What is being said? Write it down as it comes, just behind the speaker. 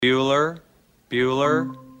Bueller,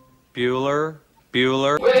 Bueller, Bueller,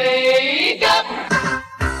 Bueller. Wake up!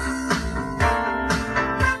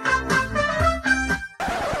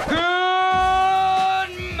 Good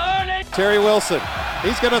morning! Terry Wilson,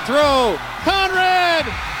 he's going to throw. Conrad!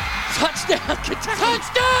 Touchdown, Kentucky!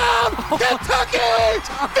 Touchdown! Kentucky!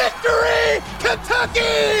 Victory!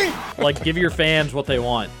 Kentucky! Like, give your fans what they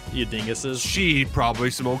want, you dinguses. She probably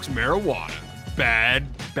smokes marijuana. Bad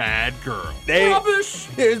girl. Rubbish!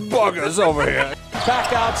 Here's Buggers over here.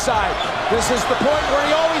 Back outside. This is the point where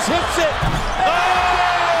he always hits it. Oh!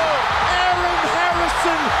 Aaron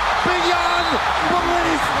Harrison beyond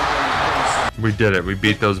belief. We did it. We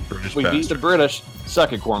beat those British We bastards. beat the British.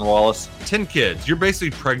 Suck it, Cornwallis. 10 kids. You're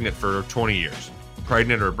basically pregnant for 20 years.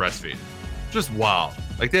 Pregnant or breastfeeding. Just wild.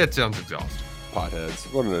 Like, that sounds exhausting.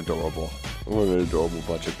 Potheads. What an adorable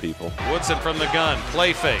bunch of people. Woodson from the gun,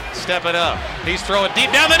 play fake, step it up. He's throwing deep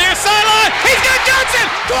down the near sideline. He's got Johnson.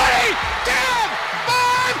 20, 10,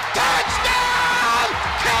 5, touchdown,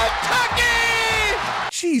 Kentucky!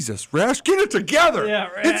 Jesus, Rash, get it together. Yeah,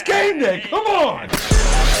 right. It's game day. Come on.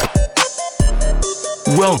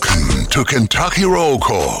 Welcome to Kentucky Roll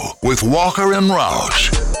Call with Walker and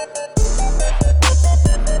Roush.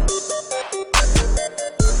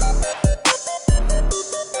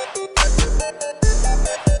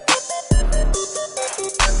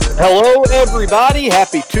 Hello, everybody.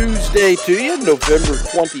 Happy Tuesday to you. November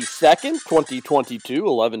 22nd, 2022,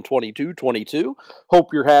 11/22/22.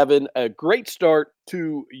 Hope you're having a great start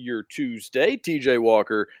to your Tuesday. TJ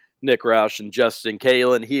Walker, Nick Roush, and Justin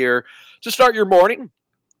Kalen here to start your morning.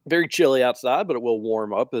 Very chilly outside, but it will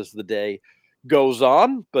warm up as the day goes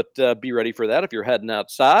on. But be ready for that if you're heading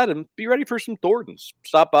outside, and be ready for some Thorntons.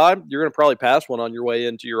 Stop by. You're going to probably pass one on your way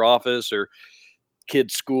into your office or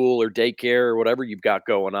kids' school or daycare or whatever you've got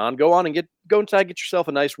going on. Go on and go inside, get yourself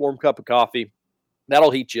a nice warm cup of coffee.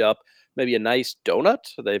 That'll heat you up. Maybe a nice donut.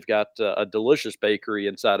 They've got a delicious bakery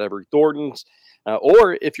inside every Thorntons.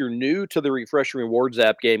 Or if you're new to the Refresh Rewards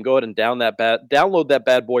app game, go ahead and download that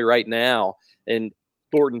bad boy right now. And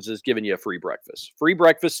Thorntons is giving you a free breakfast. Free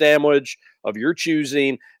breakfast sandwich of your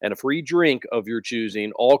choosing and a free drink of your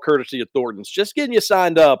choosing, all courtesy of Thorntons. Just getting you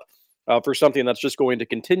signed up for something that's just going to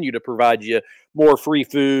continue to provide you more free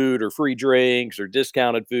food or free drinks or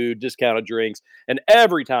discounted food, discounted drinks. And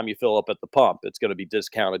every time you fill up at the pump, it's going to be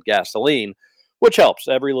discounted gasoline, which helps.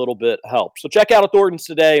 Every little bit helps. So check out a Thorntons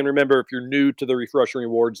today. And remember, if you're new to the Refresh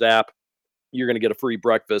Rewards app, you're going to get a free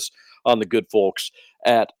breakfast on the good folks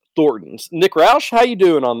at Thorntons. Nick Roush, how you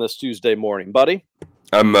doing on this Tuesday morning, buddy?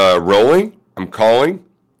 I'm rolling. I'm calling.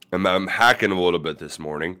 I'm hacking a little bit this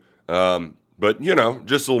morning. But,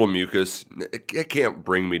 just a little mucus. It can't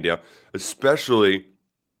bring me down, especially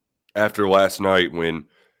after last night when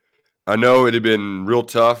I know it had been real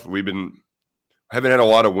tough. Haven't had a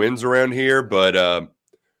lot of wins around here, but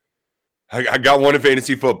I got one in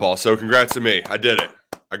fantasy football. So congrats to me. I did it.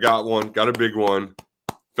 I got one. Got a big one.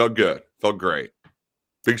 Felt good. Felt great.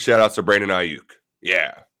 Big shout outs to Brandon Ayuk.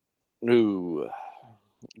 Yeah. Ooh.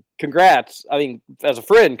 Congrats. I mean, as a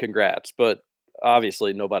friend, congrats. But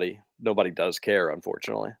obviously nobody does care,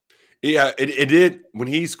 unfortunately. Yeah, it did. When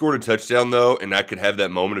he scored a touchdown, though, and I could have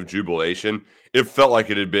that moment of jubilation, it felt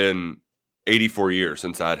like it had been 84 years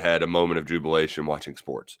since I'd had a moment of jubilation watching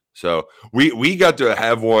sports. So we got to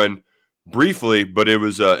have one briefly, but it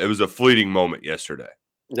was a fleeting moment yesterday.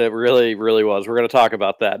 It really, really was. We're going to talk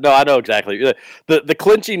about that. No, I know exactly. The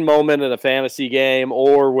clinching moment in a fantasy game,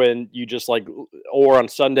 or when you just or on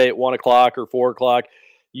Sunday at 1 o'clock or 4 o'clock,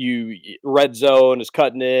 red zone is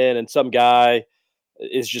cutting in and some guy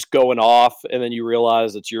is just going off and then you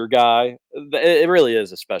realize it's your guy. It really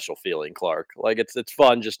is a special feeling, Clark. Like it's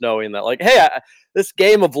fun just knowing that, like, hey, this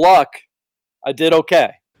game of luck, I did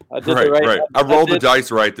okay. I did right. I rolled the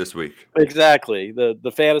dice right this week. Exactly.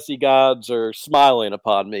 The fantasy gods are smiling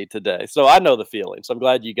upon me today. So I know the feeling. So I'm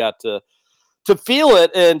glad you got to feel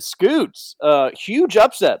it. And Scoots, huge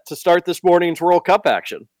upset to start this morning's World Cup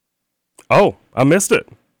action. Oh, I missed it.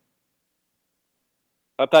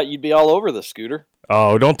 I thought you'd be all over this, Scooter.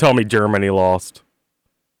 Oh, don't tell me Germany lost.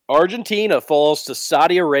 Argentina falls to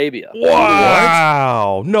Saudi Arabia.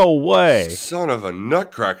 Wow. What? No way. Son of a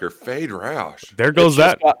nutcracker, Fade Roush. There goes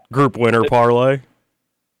that group winner parlay.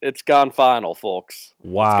 It's gone final, folks.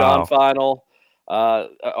 Wow. It's gone final.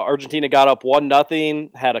 Argentina got up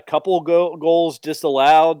 1-0, had a couple goals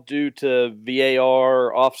disallowed due to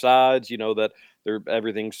VAR offsides, that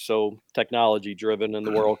everything's so technology driven in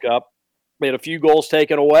the World Cup. They had a few goals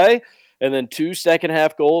taken away, and then 2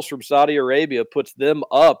 second-half goals from Saudi Arabia puts them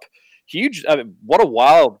up huge. I mean, what a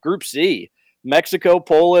wild Group C. Mexico,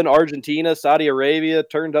 Poland, Argentina, Saudi Arabia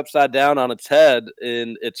turned upside down on its head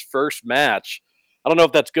in its first match. I don't know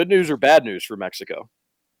if that's good news or bad news for Mexico.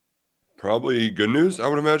 Probably good news, I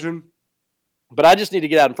would imagine. But I just need to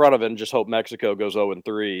get out in front of it and just hope Mexico goes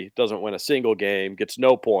 0-3, doesn't win a single game, gets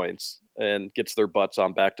no points, and gets their butts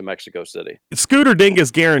on back to Mexico City. Scooter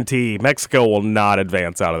Dingus guarantee Mexico will not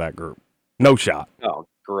advance out of that group. No shot. Oh,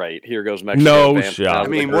 great. Here goes Mexico. No shot. I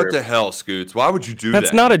mean, what the hell, Scoots? Why would you do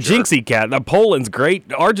That's that? not a jerk? jinxie cat. Poland's great.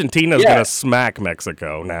 Argentina's going to smack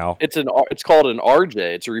Mexico now. It's called an RJ.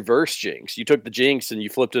 It's a reverse jinx. You took the jinx and you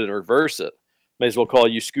flipped it and reversed it. May as well call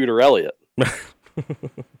you Scooter Elliott.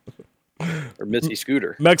 Or Missy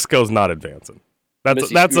Scooter. Mexico's not advancing. That's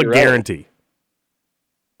Scooter a guarantee.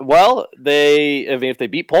 Well, if they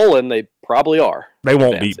beat Poland, they probably are. They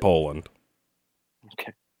won't beat Poland.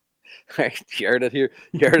 Okay. All right, you heard it here.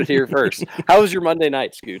 You heard it here first. How was your Monday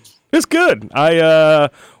night, Scoots? It's good.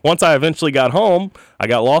 Once I eventually got home, I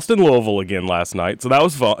got lost in Louisville again last night, so that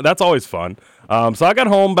was fun. That's always fun. So I got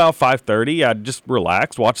home about 5:30. I just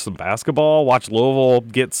relaxed, watched some basketball, watched Louisville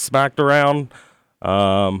get smacked around.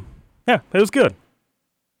 Yeah, it was good.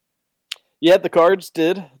 Yeah, the Cards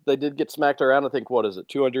did. They did get smacked around. I think,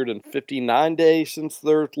 259 days since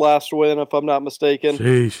their last win, if I'm not mistaken.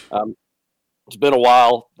 Sheesh. It's been a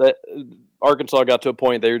while. Arkansas got to a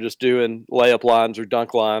point they were just doing layup lines or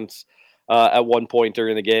dunk lines at one point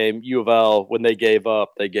during the game. U of L, when they gave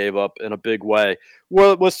up in a big way.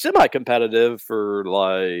 Well, it was semi-competitive for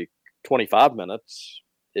like 25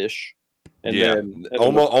 minutes-ish. And then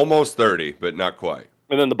almost 30, but not quite.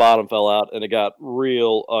 And then the bottom fell out, and it got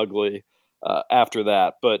real ugly after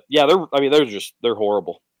that. But yeah, they're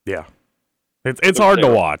horrible. Yeah, it's hard to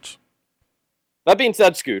watch. That being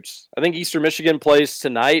said, Scoots, I think Eastern Michigan plays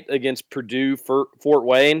tonight against Purdue Fort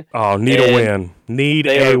Wayne. Oh, need a win. Need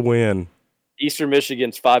a win. Eastern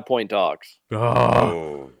Michigan's 5-point dogs.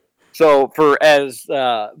 Oh. So for as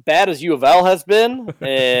bad as U of L has been,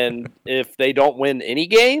 and if they don't win any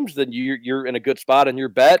games, then you're in a good spot in your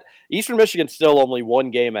bet. Eastern Michigan's still only one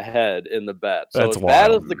game ahead in the bet. So That's as wild.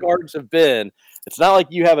 bad as the Cards have been, it's not like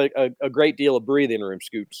you have a great deal of breathing room,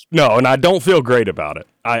 Scoots. No, and I don't feel great about it.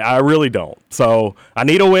 I really don't. So I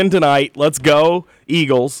need a win tonight. Let's go,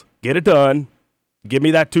 Eagles. Get it done. Give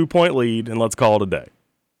me that 2-point lead, and let's call it a day.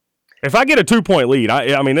 If I get a 2-point lead,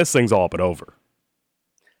 I mean, this thing's all but over.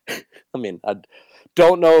 I mean, I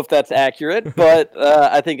don't know if that's accurate, but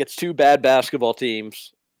I think it's two bad basketball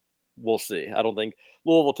teams. We'll see. I don't think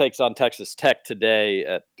Louisville takes on Texas Tech today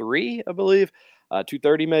at 3, I believe,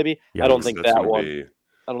 2:30 maybe. Yeah, I don't think that one.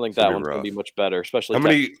 I don't think that one's going to be much better, especially how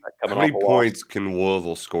many coming off a points can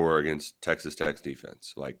Louisville score against Texas Tech's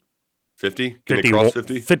defense? Like 50? Can 50, they cross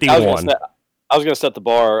 50? 51. I was going to set the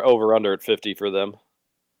bar over under at 50 for them.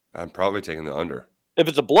 I'm probably taking the under. If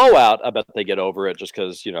it's a blowout, I bet they get over it just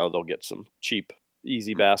because, they'll get some cheap,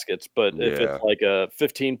 easy baskets. But if it's like a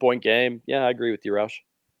 15-point game, yeah, I agree with you, Roush.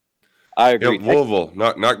 I agree. Yeah, Louisville,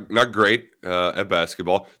 not great at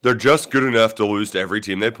basketball. They're just good enough to lose to every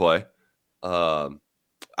team they play.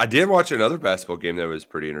 I did watch another basketball game that was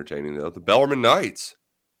pretty entertaining, though. The Bellarmine Knights.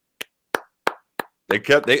 They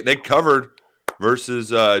covered versus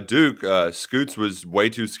Duke. Scoots was way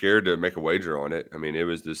too scared to make a wager on it. I mean, it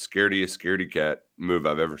was the scaredy cat move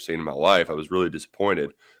I've ever seen in my life. I was really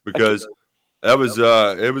disappointed because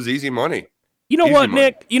it was easy money. You know what,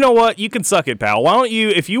 Nick? You know what? You can suck it, pal. Why don't you,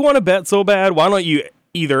 if you want to bet so bad, why don't you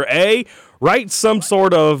either A, write some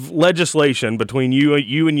sort of legislation between you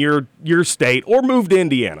and your state, or move to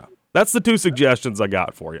Indiana? That's the two suggestions I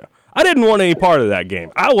got for you. I didn't want any part of that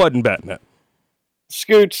game. I wasn't betting it.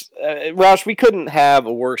 Scoots, Roush, we couldn't have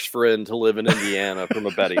a worse friend to live in Indiana from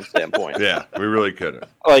a betting standpoint. Yeah, we really couldn't.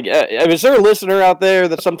 Like, is there a listener out there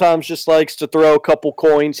that sometimes just likes to throw a couple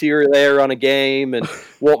coins here or there on a game and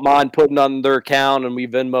won't mind putting on their account and we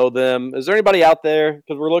Venmo them? Is there anybody out there?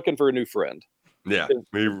 Because we're looking for a new friend. Yeah,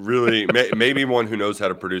 we really maybe one who knows how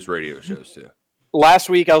to produce radio shows too. Last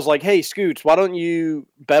week, I was like, hey, Scoots, why don't you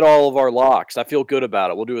bet all of our locks? I feel good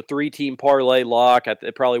about it. We'll do a 3-team parlay lock.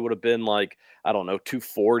 It probably would have been like, I don't know,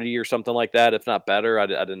 240 or something like that, if not better. I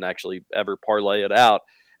didn't actually ever parlay it out.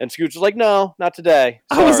 And Scoots was like, no, not today.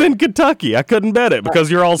 Sorry. I was in Kentucky. I couldn't bet it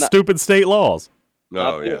because you're all stupid state laws.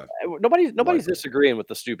 No, yeah. Nobody's disagreeing with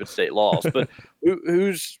the stupid state laws. But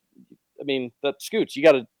that Scoots, you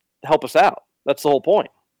got to help us out. That's the whole point.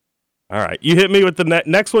 All right. You hit me with the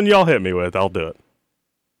next one y'all hit me with. I'll do it.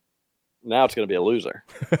 Now it's going to be a loser.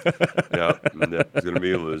 Yeah, it's going to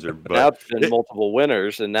be a loser. But now it's been multiple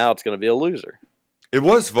winners, and now it's going to be a loser. It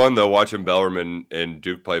was fun, though, watching Bellarmine and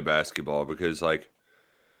Duke play basketball because, like,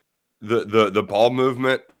 the ball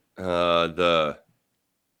movement, the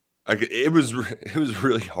Like it was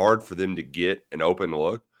really hard for them to get an open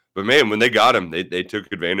look. But man, when they got him, they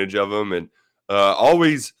took advantage of him, and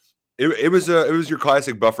always it was your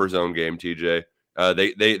classic buffer zone game, TJ.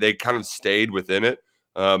 They kind of stayed within it,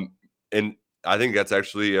 and I think that's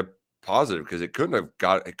actually a positive because it could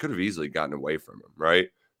have easily gotten away from him, right?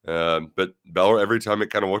 But Beller, every time it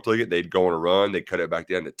kind of looked like it, they'd go on a run, they cut it back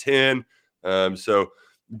down to 10. So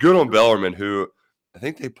good on Bellarmine, who I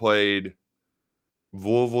think they played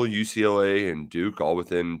Louisville, UCLA, and Duke all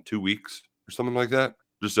within 2 weeks or something like that.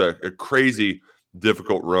 Just a crazy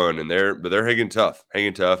difficult run, and they're hanging tough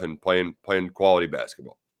and playing quality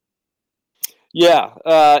basketball. Yeah,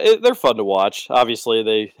 they're fun to watch. Obviously,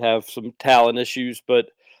 they have some talent issues, but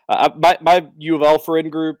my U of L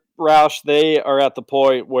friend group, Roush, they are at the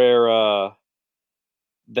point where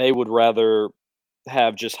they would rather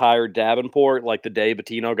have just hired Davenport like the day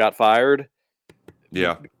Bettino got fired.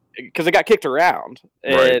 Yeah. Because it got kicked around.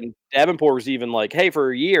 And right. Davenport was even like, hey,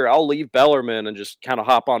 for a year, I'll leave Bellarmine and just kind of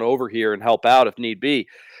hop on over here and help out if need be.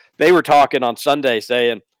 They were talking on Sunday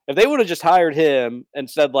saying, if they would have just hired him and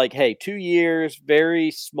said, like, hey, 2 years,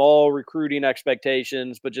 very small recruiting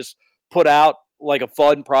expectations, but just put out like a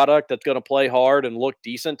fun product that's going to play hard and look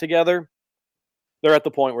decent together, they're at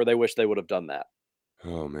the point where they wish they would have done that.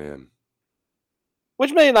 Oh, man.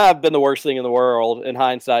 Which may not have been the worst thing in the world in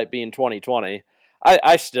hindsight being 2020.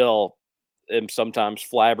 I still am sometimes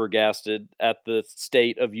flabbergasted at the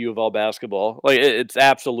state of U of L basketball. Like, it's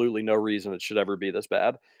absolutely no reason it should ever be this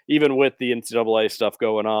bad. Even with the NCAA stuff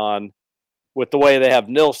going on, with the way they have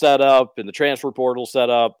NIL set up and the transfer portal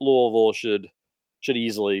set up, Louisville should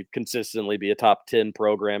easily consistently be a top 10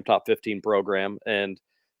 program, top 15 program, and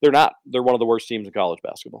they're not. They're one of the worst teams in college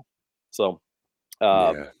basketball. So,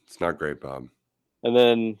 yeah, it's not great, Bob. And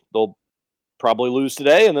then they'll probably lose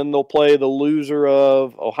today, and then they'll play the loser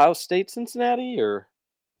of Ohio State, Cincinnati, or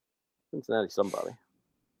Cincinnati somebody.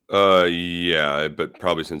 Yeah, but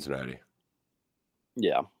probably Cincinnati.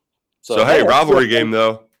 Yeah. So hey, rivalry game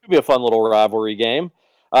though. It'll be a fun little rivalry game.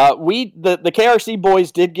 The KRC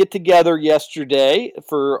boys did get together yesterday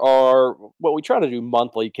for what we try to do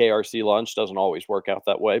monthly KRC lunch. Doesn't always work out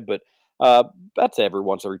that way, but that's every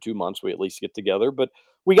 2 months we at least get together. But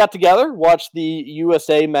we got together, watched the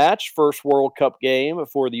USA match, first World Cup game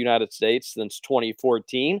for the United States since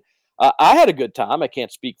 2014. I had a good time. I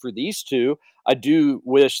can't speak for these two. I do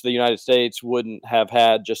wish the United States wouldn't have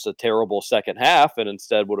had just a terrible second half and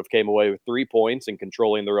instead would have came away with 3 points and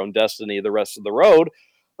controlling their own destiny the rest of the road.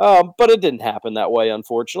 But it didn't happen that way,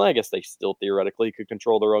 unfortunately. I guess they still theoretically could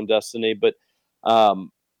control their own destiny, but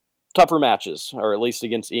tougher matches, or at least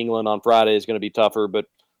against England on Friday is going to be tougher, but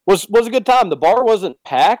was a good time. The bar wasn't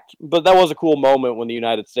packed, but that was a cool moment when the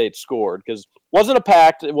United States scored, because it wasn't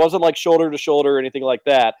it wasn't like shoulder to shoulder or anything like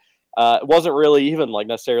that. It wasn't really even like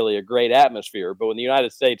necessarily a great atmosphere, but when the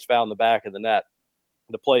United States found the back of the net,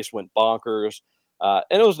 the place went bonkers, and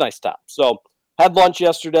it was a nice time. So had lunch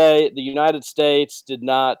yesterday. The United States did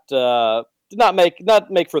not make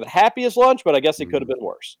for the happiest lunch, but I guess it could have been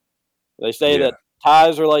worse. They say that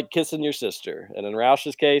ties are like kissing your sister, and in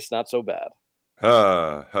Roush's case, not so bad.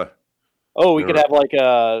 We could have like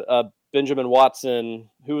a Benjamin Watson.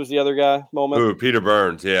 Who was the other guy? Moment. Ooh, Peter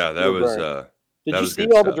Burns. Yeah, that was. Did you see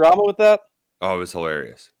all the drama with that? Oh, it was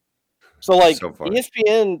hilarious. So like,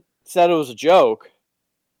 ESPN said it was a joke,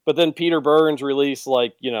 but then Peter Burns released a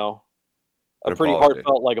pretty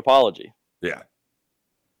heartfelt apology. Yeah.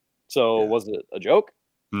 So was it a joke?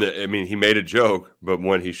 I mean, he made a joke, but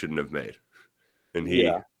one he shouldn't have made, and he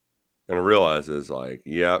kind of realizes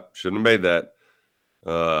shouldn't have made that.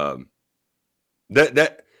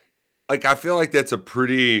 I feel like that's a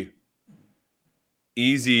pretty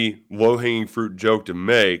easy, low-hanging fruit joke to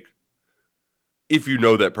make if you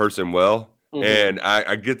know that person well. Mm-hmm. And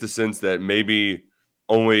I get the sense that maybe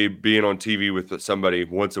only being on TV with somebody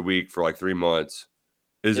once a week for 3 months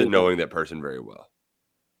isn't knowing that person very well.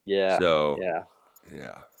 Yeah. So yeah.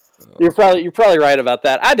 You're probably right about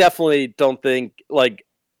that. I definitely don't think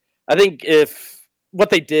I think if what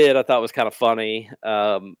they did I thought was kind of funny.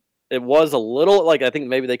 It was a little I think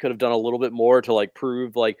maybe they could have done a little bit more to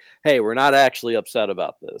prove hey, we're not actually upset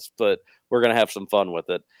about this, but we're going to have some fun with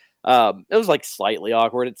it. It was slightly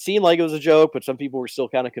awkward. It seemed like it was a joke, but some people were still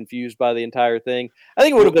kind of confused by the entire thing. I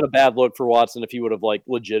think it would have been a bad look for Watson if he would have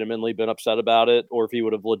legitimately been upset about it, or if he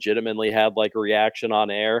would have legitimately had a reaction on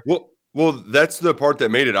air. Well, that's the part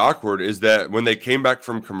that made it awkward, is that when they came back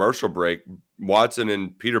from commercial break, Watson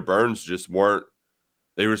and Peter Burns just weren't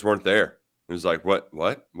there. It was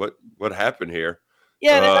what happened here?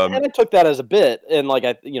 Yeah, and I took that as a bit, and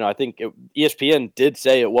I think ESPN did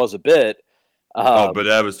say it was a bit. But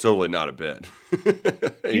that was totally not a bit.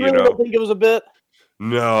 You really don't think it was a bit?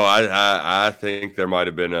 No, I think there might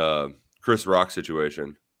have been a Chris Rock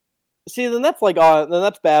situation. See, then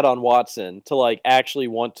that's bad on Watson to like actually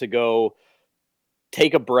want to go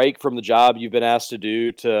take a break from the job you've been asked to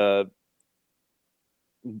do to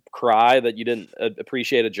cry that you didn't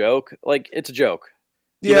appreciate a joke. Like, it's a joke.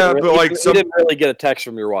 Yeah, but like you didn't really get a text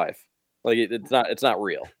from your wife. Like, it's not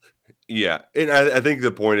real. Yeah, and I think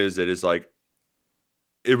the point is that it's like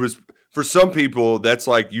it was for some people that's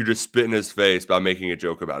like you just spit in his face by making a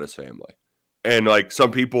joke about his family. And like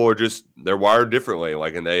some people are just they're wired differently,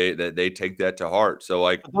 like, and they take that to heart. So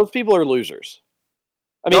like those people are losers.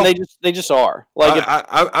 I mean, they just are. Like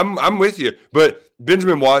I'm with you, but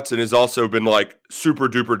Benjamin Watson has also been like super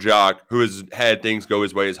duper jock who has had things go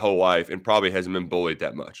his way his whole life and probably hasn't been bullied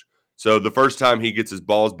that much. So the first time he gets his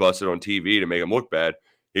balls busted on TV to make him look bad,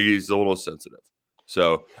 he's a little sensitive.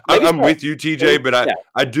 So I'm with you, TJ, but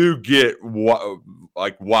I do get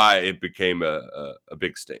why it became a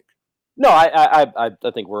big stink. No, I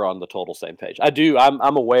think we're on the total same page.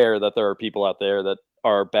 I'm aware that there are people out there that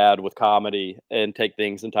are bad with comedy and take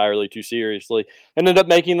things entirely too seriously and end up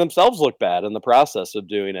making themselves look bad in the process of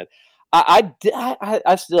doing it. I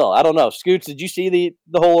don't know. Scoots, did you see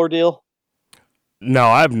the whole ordeal? No,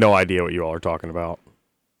 I have no idea what you all are talking about.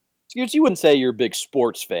 Scoots, you wouldn't say you're a big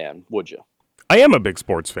sports fan, would you? I am a big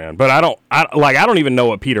sports fan, but I don't even know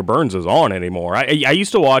what Peter Burns is on anymore. I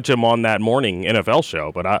used to watch him on that morning NFL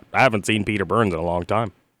show, but I haven't seen Peter Burns in a long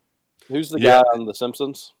time. Who's the guy on The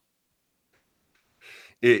Simpsons?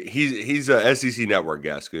 He's a SEC Network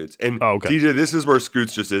guy, Scoots. And okay. TJ, this is where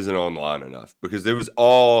Scoots just isn't online enough because it was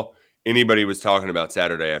all anybody was talking about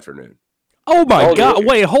Saturday afternoon. Oh my God!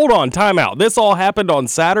 Wait, hold on, time out. This all happened on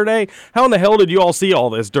Saturday. How in the hell did you all see all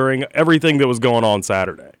this during everything that was going on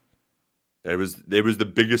Saturday? It was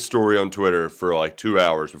the biggest story on Twitter for like 2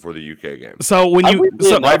 hours before the UK game. So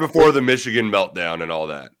right before the Michigan meltdown and all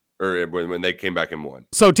that, or when they came back and won.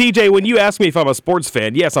 So TJ, when you ask me if I'm a sports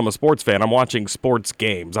fan, yes, I'm a sports fan. I'm watching sports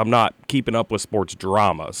games. I'm not keeping up with sports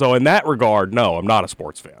drama. So in that regard, no, I'm not a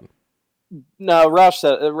sports fan. No, Roush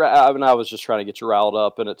said. I mean, I was just trying to get you riled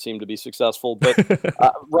up, and it seemed to be successful. But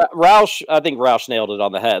Roush, I think Roush nailed it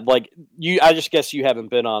on the head. Like I just guess you haven't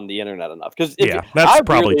been on the internet enough because that's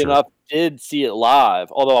probably true. Enough did see it live,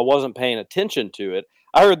 although I wasn't paying attention to it.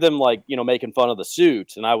 I heard them making fun of the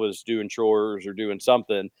suits, and I was doing chores or doing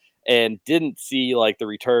something, and didn't see like the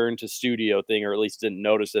return to studio thing, or at least didn't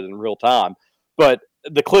notice it in real time. But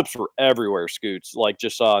the clips were everywhere, Scoots, like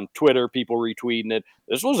just on Twitter, people retweeting it.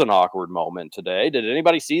 This was an awkward moment today. Did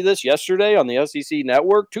anybody see this yesterday on the SEC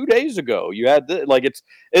Network? 2 days ago, you had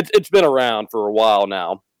it's been around for a while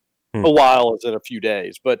now. A while is in a few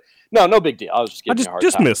days, but no big deal. I was just giving you a hard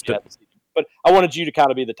time. Missed it. But I wanted you to kind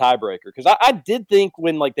of be the tiebreaker because I did think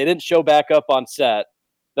when they didn't show back up on set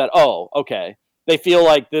that, oh, okay, they feel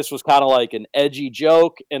like this was kind of like an edgy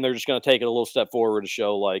joke, and they're just going to take it a little step forward to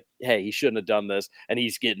show like, hey, he shouldn't have done this, and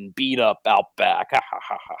he's getting beat up out back. Ha, ha,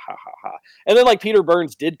 ha, ha, ha, ha, ha. And then Peter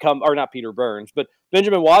Burns did come, or not Peter Burns, but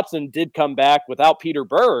Benjamin Watson did come back without Peter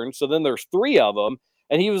Burns, so then there's three of them,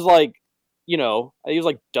 and he was like, he was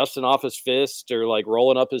like dusting off his fist or like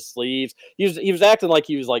rolling up his sleeves. He was acting like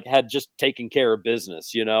he was like had just taken care of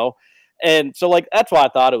business, And so that's why I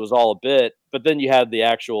thought it was all a bit. But then you had the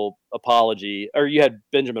actual apology, or you had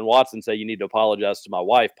Benjamin Watson say you need to apologize to my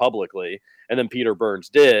wife publicly, and then Peter Burns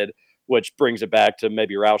did, which brings it back to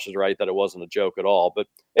maybe Roush is right that it wasn't a joke at all. But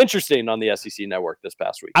interesting on the SEC Network this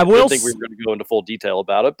past week. I don't think we were going to go into full detail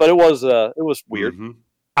about it, but it was weird. Mm-hmm.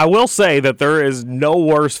 I will say that there is no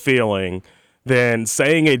worse feeling than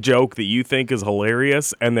saying a joke that you think is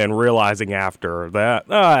hilarious and then realizing after that,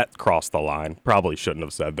 that crossed the line. Probably shouldn't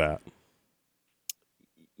have said that.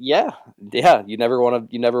 Yeah. You never want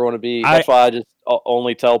to be. That's why I just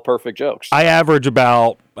only tell perfect jokes. I average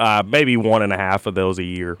about maybe 1.5 of those a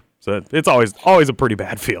year, so it's always a pretty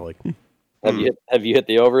bad feeling. Have you hit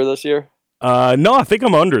the over this year? No, I think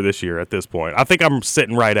I'm under this year at this point. I think I'm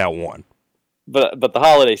sitting right at 1. But the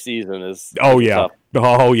holiday season is tough.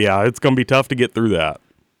 It's gonna be tough to get through that.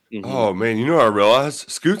 Mm-hmm. Oh man, I realized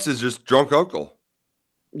Scoots is just drunk uncle.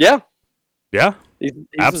 Yeah, he's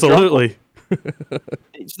absolutely.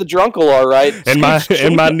 He's the drunkle, all right.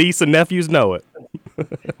 And my niece and nephews know it.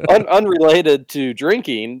 Unrelated to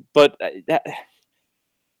drinking, but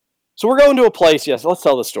so we're going to a place. Yes, let's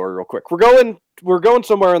tell the story real quick. We're going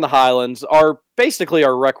somewhere in the Highlands. Our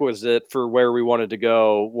requisite for where we wanted to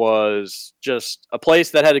go was just a place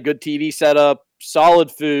that had a good TV setup,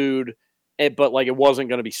 solid food, but like it wasn't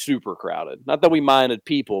going to be super crowded. Not that we minded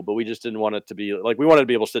people, but we just didn't want it to be like we wanted to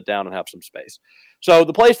be able to sit down and have some space. So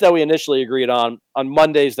the place that we initially agreed on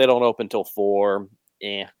Mondays, they don't open till 4.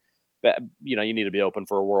 But, you need to be open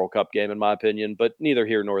for a World Cup game, in my opinion, but neither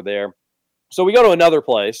here nor there. So we go to another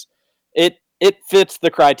place. It fits the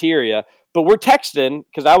criteria, but we're texting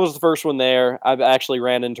because I was the first one there. I've actually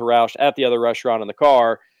ran into Roush at the other restaurant in the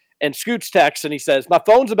car, and Scoots texts and he says, "My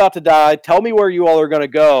phone's about to die. Tell me where you all are going to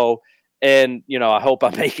go. And, I hope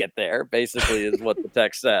I make it there," basically is what the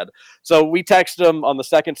text said. So we text him on the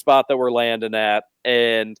second spot that we're landing at,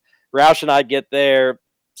 and Roush and I get there.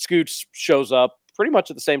 Scoots shows up pretty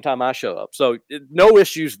much at the same time I show up. So no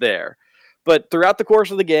issues there. But throughout the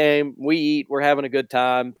course of the game, we eat, we're having a good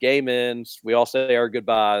time. Game ends. We all say our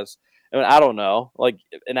goodbyes. And I don't know, like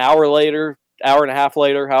an hour later, hour and a half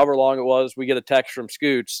later, however long it was, we get a text from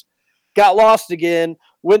Scoots. Got lost again.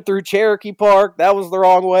 Went through Cherokee Park. That was the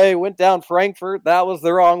wrong way. Went down Frankfurt. That was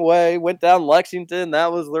the wrong way. Went down Lexington.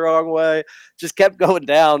 That was the wrong way. Just kept going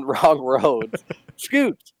down wrong roads.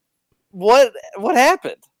 Scoots, what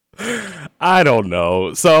happened? I don't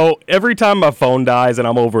know. So every time my phone dies and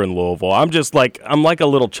I'm over in Louisville, I'm like a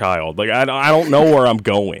little child. Like I don't know where I'm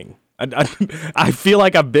going. I feel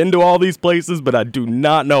like I've been to all these places, but I do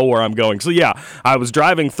not know where I'm going. So yeah, I was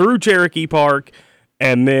driving through Cherokee Park.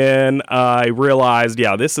 And then I realized,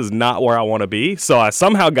 this is not where I want to be. So I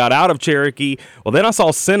somehow got out of Cherokee. Well, then I saw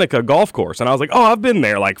Seneca Golf Course, and I was like, oh, I've been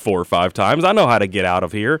there like 4 or 5 times. I know how to get out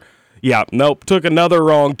of here. Yeah, nope, took another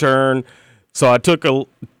wrong turn. So I took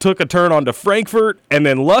a turn onto Frankfurt, and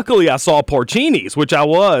then luckily I saw Porcini's, which I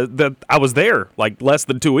was there like less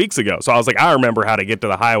than 2 weeks ago. So I was like, I remember how to get to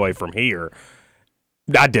the highway from here.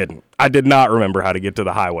 I didn't. I did not remember how to get to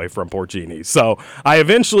the highway from Porcini's. So I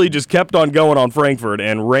eventually just kept on going on Frankfurt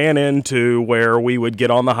and ran into where we would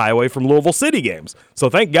get on the highway from Louisville City games. So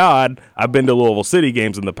thank God I've been to Louisville City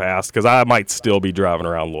games in the past because I might still be driving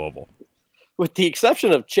around Louisville. With the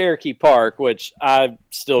exception of Cherokee Park, which I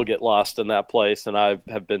still get lost in that place, and I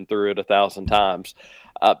have been through it 1,000 times.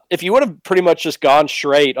 If you would have pretty much just gone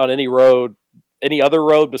straight on any other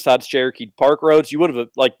road besides Cherokee Park roads, you would have,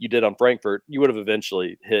 like you did on Frankfurt, you would have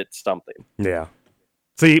eventually hit something. Yeah.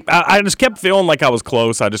 See, I just kept feeling like I was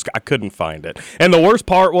close. I couldn't find it. And the worst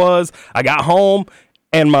part was I got home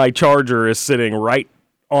and my charger is sitting right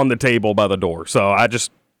on the table by the door. So I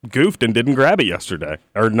just goofed and didn't grab it yesterday,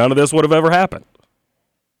 or none of this would have ever happened.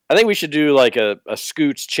 I think we should do like a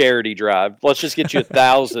Scoots charity drive. Let's just get you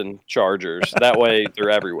 1,000 chargers. That way they're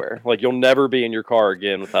everywhere. Like you'll never be in your car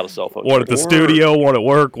again without a cell phone. One at the studio, one at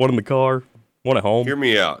work, one in the car, one at home. Hear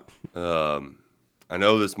me out. I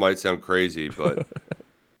know this might sound crazy, but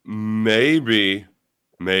maybe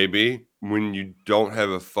when you don't have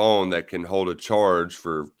a phone that can hold a charge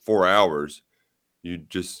for 4 hours, you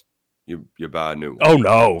buy a new one. Oh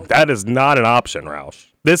no, that is not an option, Roush.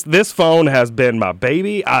 This phone has been my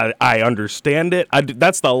baby. I understand it.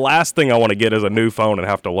 That's the last thing I want to get is a new phone and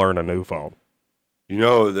have to learn a new phone. You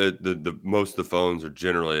know that the most of the phones are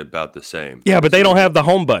generally about the same. Yeah, but they don't have the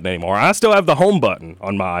home button anymore. I still have the home button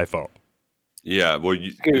on my iPhone. Yeah, well,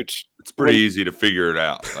 it's pretty easy to figure it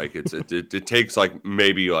out. Like it takes like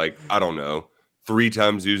maybe like I don't know 3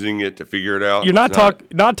 times using it to figure it out. You're not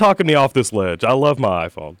talking me off this ledge. I love my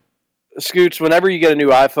iPhone. Scoots, whenever you get a new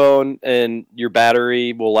iPhone and your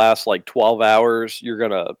battery will last like 12 hours, you're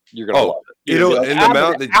gonna love it. It'll in the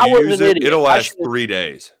amount that you use it, it'll last 3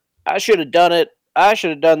 days. I should have done it. I should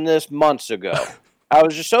have done this months ago. I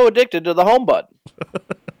was just so addicted to the home button.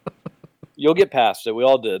 You'll get past it. We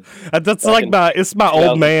all did. That's like my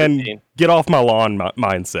old man get off my lawn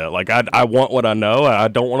mindset. Like I want what I know, and I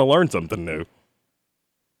don't want to learn something new.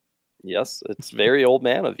 Yes, it's very old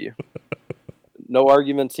man of you. No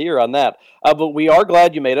arguments here on that. But we are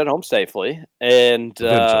glad you made it home safely. And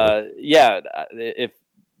if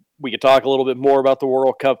we could talk a little bit more about the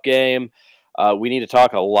World Cup game, we need to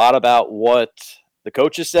talk a lot about what the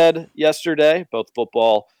coaches said yesterday, both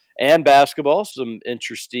football and basketball. Some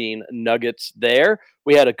interesting nuggets there.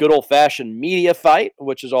 We had a good old-fashioned media fight,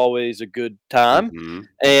 which is always a good time. Mm-hmm.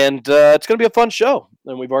 And it's going to be a fun show.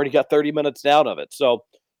 And we've already got 30 minutes down of it. So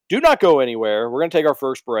do not go anywhere. We're going to take our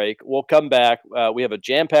first break. We'll come back. We have a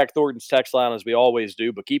jam-packed Thornton's text line, as we always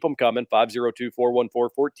do, but keep them coming,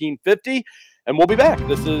 502-414-1450. And we'll be back.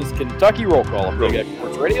 This is Kentucky Roll Call on Big X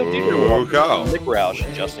Sports Radio. Nick Roush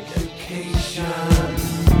and Justin K.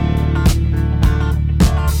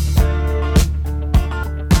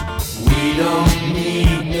 We don't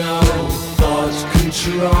need no thought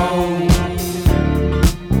control.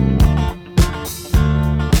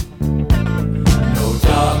 No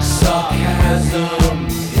dark sarcasm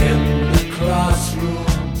in the classroom.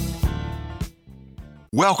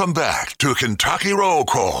 Welcome back to Kentucky Roll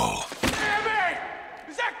Call. Damn it!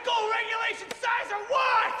 Is that goal regulation size or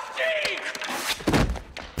what? Jeez!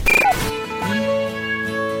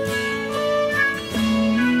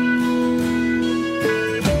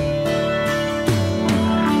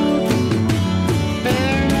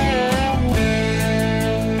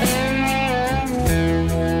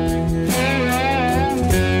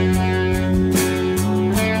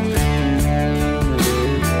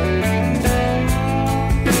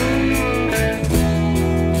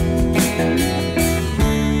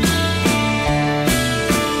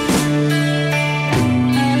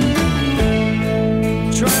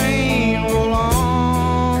 Train roll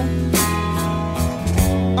on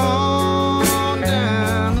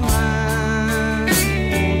down the line.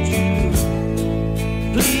 Won't you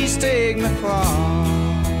please take me far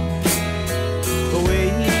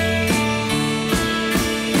away?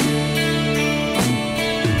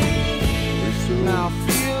 Now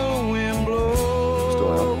feel the wind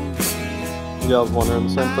blow You guys wondering the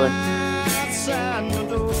same thing? outside my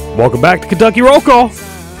door. Welcome back to Kentucky Roll Call.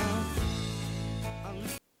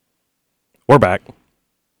 We're back.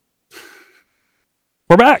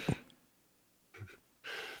 We're back.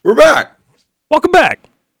 We're back. Welcome back.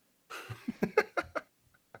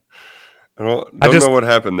 I don't know what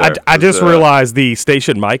happened there. I just realized the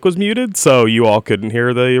station mic was muted, so you all couldn't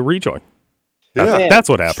hear the rejoin. Yeah. That's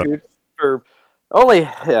what happened. Shoot, for only,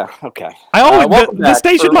 yeah, okay. I always welcome the back.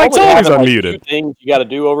 station For mic's only always having, like, unmuted. 2 things you got to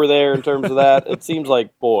do over there in terms of that. It seems like,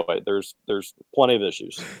 boy, there's plenty of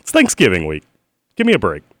issues. It's Thanksgiving week. Give me a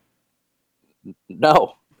break.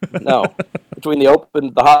 No. Between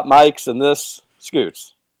the hot mics and this,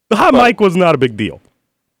 scoots. The hot mic was not a big deal.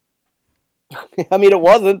 I mean, it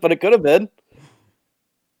wasn't, but it could have been.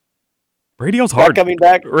 Radio's Not hard. coming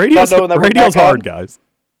back. Radio's not knowing that we're radio's back on. hard, guys.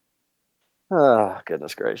 Oh,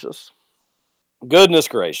 goodness gracious. Goodness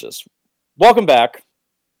gracious. Welcome back.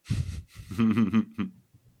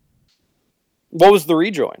 What was the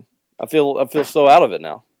rejoin? I feel so out of it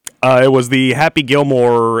now. It was the Happy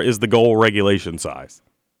Gilmore is the goal regulation size.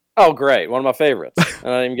 Oh, great. One of my favorites.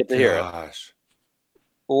 And I didn't even get to hear it. Gosh.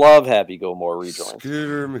 Love Happy Gilmore rejoins.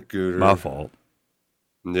 Scooter McGooter. My fault.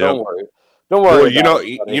 Yep. Don't worry. Don't worry. Well, about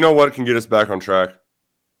it, buddy. you know what can get us back on track?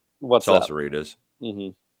 What's that? Salsaritas.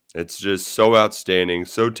 Mm-hmm. It's just so outstanding,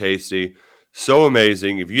 so tasty, so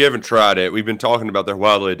amazing. If you haven't tried it, we've been talking about their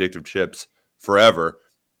wildly addictive chips forever.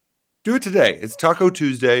 Do it today. It's Taco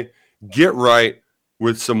Tuesday. Get right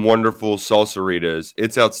with some wonderful salsaritas.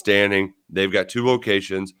 It's outstanding. They've got 2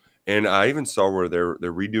 locations, and I even saw where they're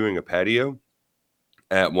redoing a patio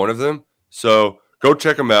at one of them. So go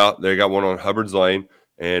check them out. They got one on Hubbard's Lane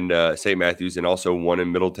and St. Matthews, and also one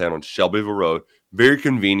in Middletown on Shelbyville Road. Very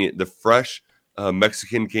convenient. The fresh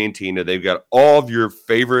Mexican cantina. They've got all of your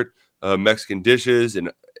favorite Mexican dishes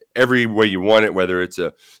and every way you want it, whether it's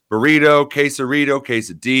a burrito,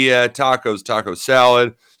 quesadilla, tacos, taco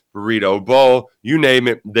salad, burrito bowl, you name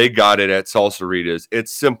it, they got it at Salsaritas.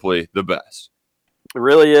 It's simply the best. It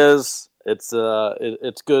really is. It's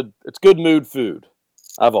good. It's good mood food.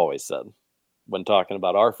 I've always said when talking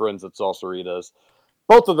about our friends at Salsaritas,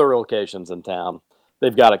 both of their locations in town,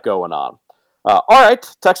 they've got it going on. All right,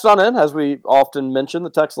 text on in. As we often mention, the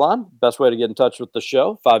text line, best way to get in touch with the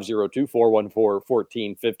show,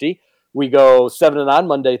 502-414-1450. We go 7 to 9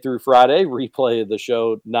 Monday through Friday, replay of the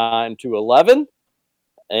show 9 to 11.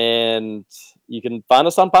 And you can find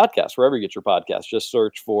us on podcasts, wherever you get your podcasts. Just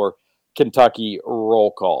search for Kentucky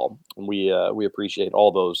Roll Call. And we appreciate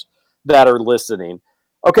all those that are listening.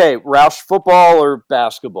 Okay, Roush, football or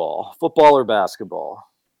basketball? Football or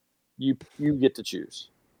basketball? You get to choose.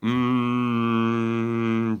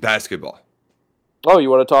 Basketball. Oh, you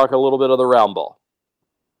want to talk a little bit of the round ball?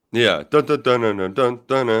 Yeah.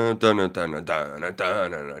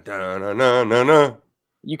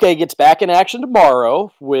 UK gets back in action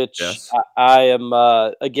tomorrow, which Yes. I am,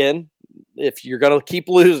 again, if you're going to keep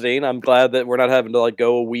losing, I'm glad that we're not having to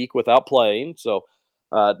go a week without playing. So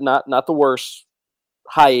not the worst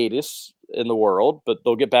hiatus in the world, but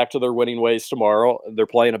they'll get back to their winning ways tomorrow. They're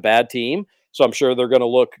playing a bad team, so I'm sure they're going to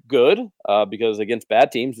look good because against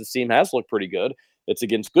bad teams, this team has looked pretty good. It's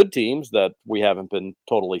against good teams that we haven't been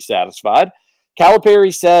totally satisfied.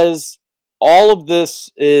 Calipari says all of this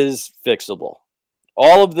is fixable.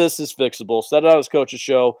 All of this is fixable. Said it on his coach's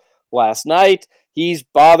show last night. He's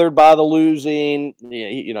bothered by the losing.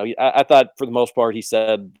 I thought for the most part he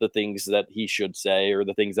said the things that he should say, or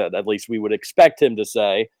the things that at least we would expect him to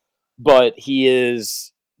say. But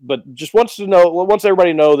just wants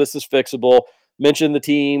everybody to know this is fixable. Mention the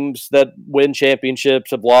teams that win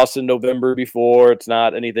championships have lost in November before. It's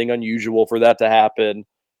not anything unusual for that to happen.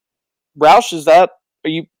 Roush, is that Are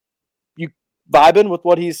you vibing with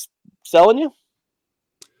what he's selling you?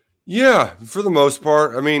 Yeah, for the most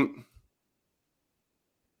part. I mean,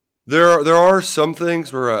 there are some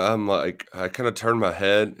things where I'm like, I kind of turn my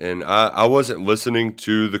head, and I wasn't listening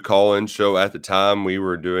to the call-in show at the time we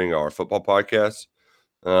were doing our football podcast.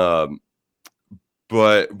 But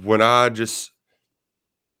when I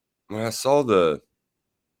saw the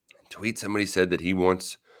tweet, somebody said that he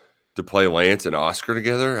wants to play Lance and Oscar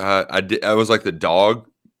together. I was like the dog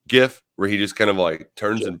gif where he just kind of like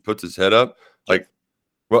turns and puts his head up, like,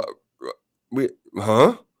 what?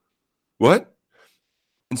 What?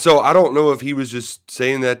 And so I don't know if he was just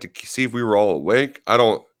saying that to see if we were all awake. I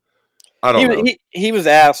don't know. He was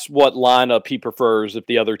asked what lineup he prefers if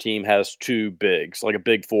the other team has two bigs, like a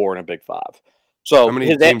big four and a big five. So how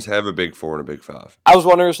many teams have a big four and a big five? I was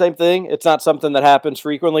wondering the same thing. It's not something that happens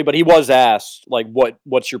frequently, but he was asked, like,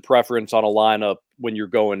 what's your preference on a lineup when you're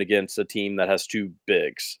going against a team that has two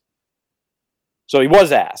bigs? So he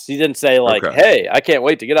was asked. He didn't say, like, hey, I can't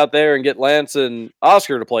wait to get out there and get Lance and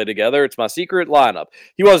Oscar to play together. It's my secret lineup.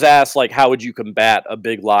 He was asked, like, how would you combat a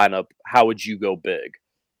big lineup? How would you go big?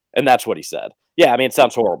 And that's what he said. Yeah, I mean, it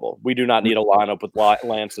sounds horrible. We do not need a lineup with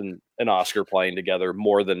Lance and Oscar playing together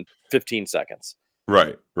more than 15 seconds.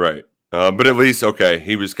 Right. But at least,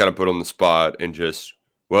 he was kind of put on the spot and just,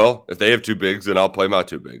 well, if they have two bigs, then I'll play my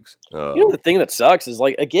two bigs. The thing that sucks is,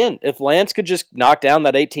 like, again, if Lance could just knock down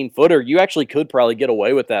that 18-footer, you actually could probably get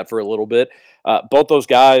away with that for a little bit. Both those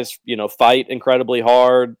guys, fight incredibly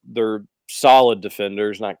hard. They're solid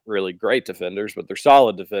defenders, not really great defenders, but they're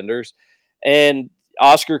solid defenders. And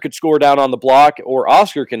Oscar could score down on the block, or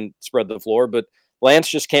Oscar can spread the floor, but Lance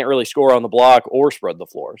just can't really score on the block or spread the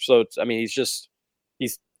floor. So, he's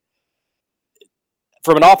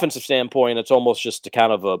from an offensive standpoint, it's almost just a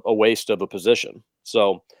kind of a waste of a position.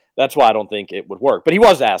 So that's why I don't think it would work. But he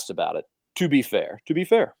was asked about it, to be fair.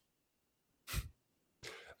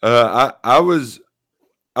 I was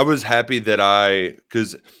happy that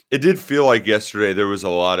because it did feel like yesterday there was a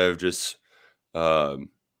lot of just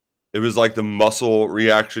it was like the muscle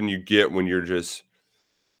reaction you get when you're just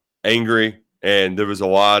angry, and there was a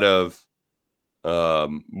lot of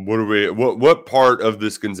what part of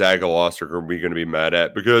this Gonzaga loss are we going to be mad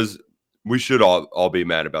at? Because we should all be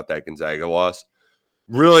mad about that Gonzaga loss.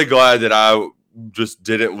 Really glad that I just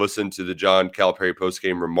didn't listen to the John Calipari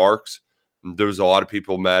postgame remarks. There was a lot of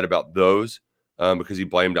people mad about those because he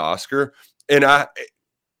blamed Oscar, and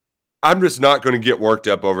I'm just not going to get worked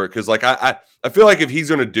up over it because, like, I feel like if he's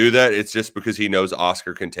going to do that, it's just because he knows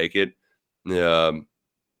Oscar can take it,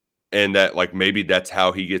 and that, like, maybe that's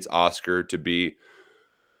how he gets Oscar to be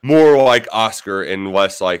more like Oscar and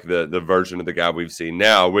less like the version of the guy we've seen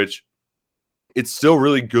now, which it's still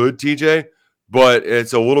really good, TJ, but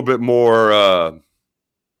it's a little bit more, a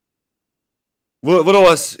little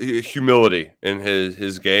less humility in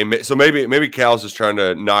his game. So maybe Cal's just trying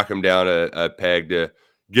to knock him down a peg to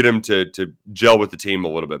get him to gel with the team a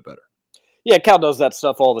little bit better. Yeah, Cal does that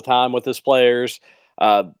stuff all the time with his players.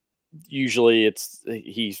 Usually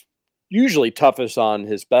he's usually toughest on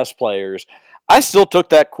his best players. I still took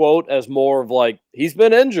that quote as more of like, he's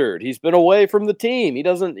been injured. He's been away from the team. He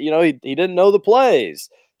doesn't, he didn't know the plays.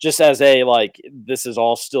 Just as a, like, this is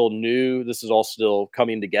all still new. This is all still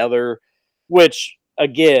coming together, which,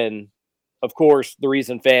 again, of course, the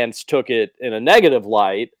reason fans took it in a negative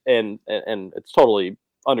light, and it's totally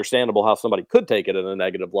understandable how somebody could take it in a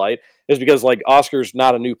negative light, is because, like, Oscar's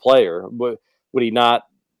not a new player. Would he not?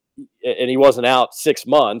 And he wasn't out 6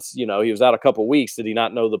 months. He was out a couple weeks. Did he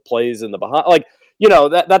not know the plays in the behind? Like,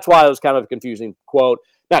 that's why it was kind of a confusing quote.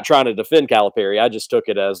 Not trying to defend Calipari. I just took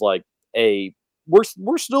it as like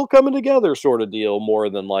we're still coming together sort of deal, more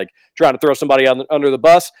than like trying to throw somebody under the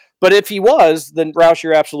bus. But if he was, then Roush,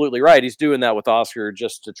 you're absolutely right. He's doing that with Oscar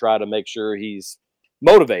just to try to make sure he's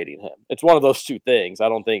motivating him. It's one of those two things. I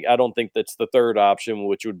don't think that's the third option,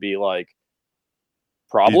 which would be like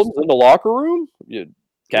problems in the locker room.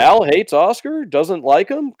 Cal hates Oscar, doesn't like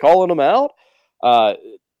him, calling him out.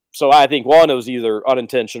 So I think, one, it was either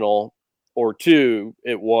unintentional, or two,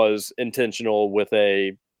 it was intentional with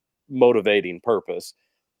a motivating purpose.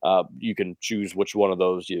 You can choose which one of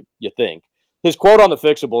those you think. His quote on the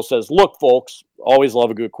Fixable says, "Look, folks," always love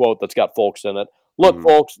a good quote that's got folks in it. "Look,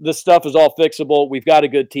 folks, this stuff is all fixable. We've got a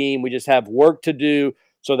good team. We just have work to do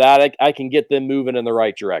so that I can get them moving in the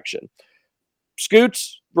right direction."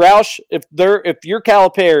 Scoots, Roush, if you're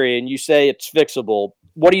Calipari and you say it's fixable,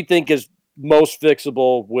 what do you think is most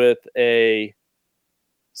fixable with a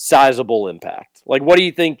sizable impact? Like, what do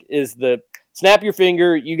you think is the snap your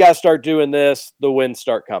finger, you guys start doing this, the wins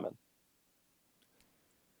start coming?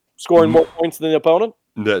 Scoring more points than the opponent?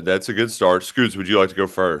 That's a good start. Scoots, would you like to go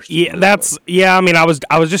first? Yeah, I mean, I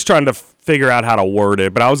was just trying to figure out how to word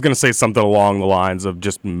it, but I was going to say something along the lines of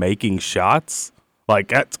just making shots, like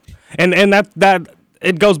that, and that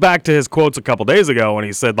it goes back to his quotes a couple days ago when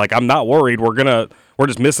he said, like, I'm not worried, we're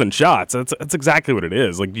just missing shots. That's exactly what it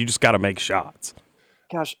is. Like, you just got to make shots.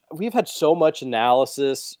 Gosh, we've had so much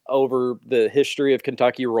analysis over the history of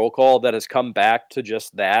Kentucky roll call that has come back to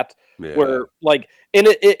just that, where like, and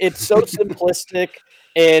it's so simplistic.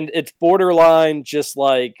 And it's borderline just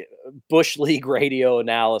like Bush League radio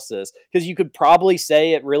analysis, because you could probably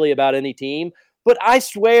say it really about any team. But I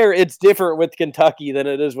swear it's different with Kentucky than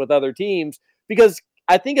it is with other teams, because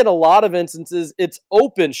I think in a lot of instances it's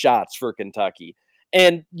open shots for Kentucky.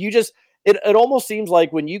 And you just it almost seems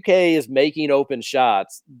like when UK is making open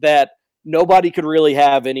shots that nobody could really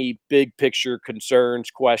have any big picture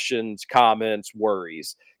concerns, questions, comments,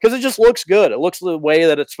 worries, because it just looks good. It looks the way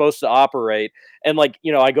that it's supposed to operate. And like,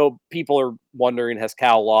 people are wondering, has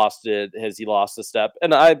Cal lost it? Has he lost a step?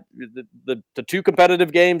 And the two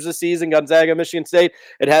competitive games this season, Gonzaga, Michigan State,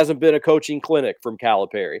 it hasn't been a coaching clinic from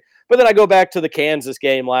Calipari. But then I go back to the Kansas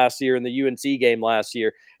game last year and the UNC game last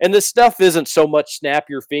year, and this stuff isn't so much snap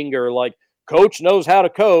your finger, like coach knows how to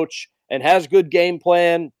coach and has good game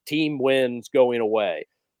plan, team wins going away.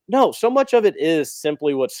 No, so much of it is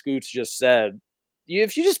simply what Scoots just said.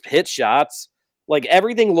 If you just hit shots, like,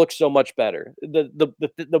 everything looks so much better.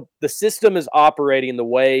 The system is operating the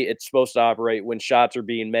way it's supposed to operate when shots are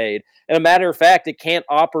being made. And a matter of fact, it can't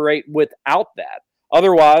operate without that.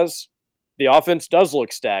 Otherwise, the offense does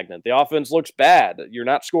look stagnant. The offense looks bad. You're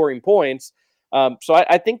not scoring points. So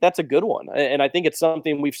I think that's a good one. And I think it's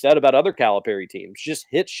something we've said about other Calipari teams. Just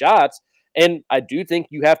hit shots. And I do think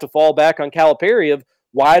you have to fall back on Calipari of,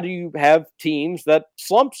 why do you have teams that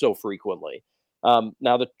slump so frequently?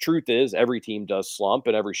 Now, the truth is every team does slump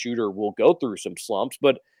and every shooter will go through some slumps,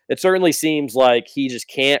 but it certainly seems like he just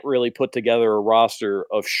can't really put together a roster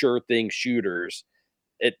of sure thing shooters.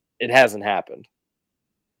 It hasn't happened.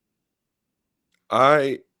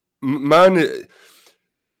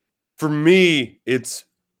 For me,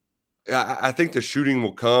 I think the shooting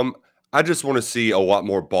will come. I just want to see a lot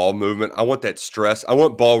more ball movement. I want that stress. I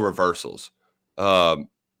want ball reversals, to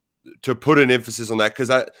put an emphasis on that.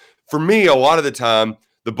 Because for me, a lot of the time,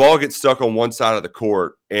 the ball gets stuck on one side of the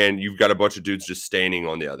court and you've got a bunch of dudes just standing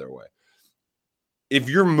on the other way. If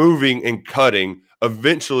you're moving and cutting,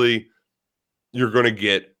 eventually you're going to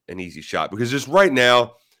get an easy shot. Because just right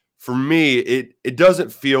now, for me, it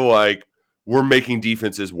doesn't feel like we're making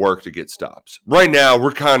defenses work to get stops. Right now,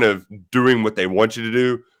 we're kind of doing what they want you to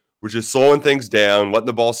do, which is slowing things down, letting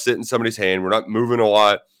the ball sit in somebody's hand. We're not moving a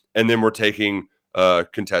lot, and then we're taking a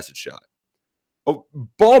contested shot. Oh,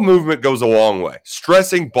 ball movement goes a long way.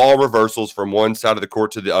 Stressing ball reversals from one side of the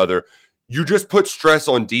court to the other, you just put stress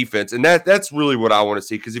on defense, and that's really what I want to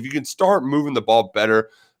see. Because if you can start moving the ball better,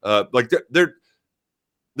 like there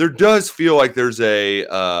does feel like there's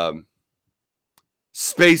a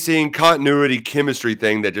spacing, continuity, chemistry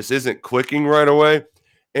thing that just isn't clicking right away.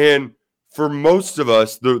 And for most of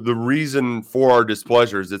us, the reason for our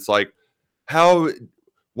displeasure is it's like,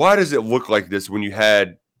 why does it look like this when you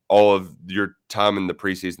had all of your time in the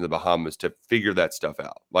preseason in the Bahamas to figure that stuff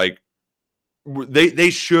out? Like, they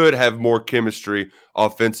should have more chemistry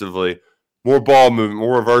offensively, more ball movement,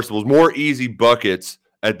 more reversables, more easy buckets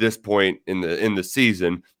at this point in the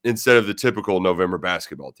season instead of the typical November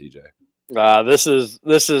basketball, TJ.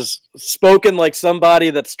 This is spoken like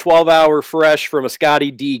somebody that's 12-hour fresh from a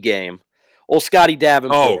Scotty D game. Old Scotty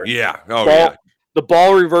Davenport. Oh, yeah. The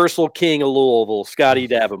ball reversal king of Louisville, Scotty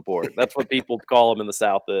Davenport. That's what people call him in the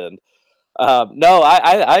South End. No,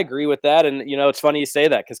 I agree with that. And, it's funny you say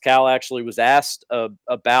that, because Cal actually was asked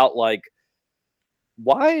about, like,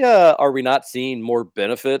 why are we not seeing more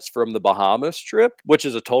benefits from the Bahamas trip, which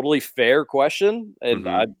is a totally fair question. And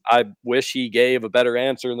I wish he gave a better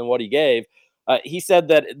answer than what he gave. He said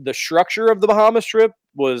that the structure of the Bahamas trip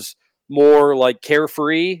was more like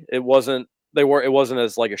carefree. It wasn't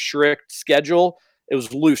as like a strict schedule. It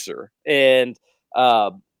was looser, and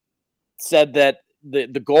said that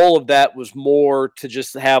the goal of that was more to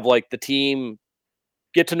just have like the team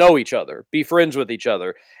get to know each other, be friends with each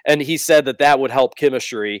other. And he said that would help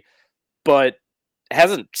chemistry, but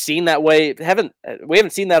hasn't seen that way. We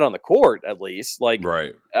haven't seen that on the court, at least. Like,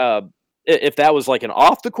 right. If that was like an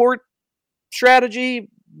off the court strategy,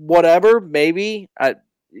 whatever, maybe. I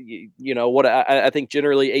think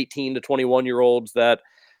generally 18 to 21-year-olds that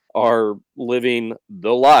are living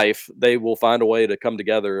the life, they will find a way to come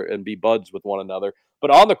together and be buds with one another. But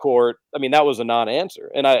on the court, I mean, that was a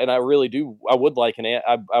non-answer, and I really do. I would like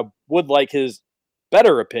his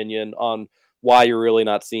better opinion on why you're really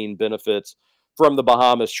not seeing benefits from the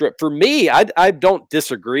Bahamas trip. For me, I don't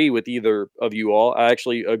disagree with either of you all. I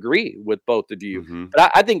actually agree with both of you. Mm-hmm.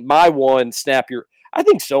 But I think my one I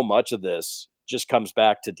think so much of this just comes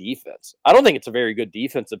back to defense. I don't think it's a very good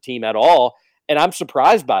defensive team at all. And I'm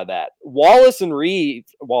surprised by that. Wallace and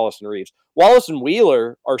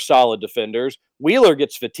Wheeler are solid defenders. Wheeler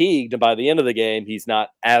gets fatigued, and by the end of the game, he's not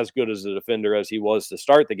as good as a defender as he was to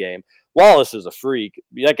start the game. Wallace is a freak.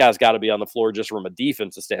 That guy's got to be on the floor just from a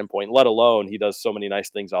defensive standpoint, let alone he does so many nice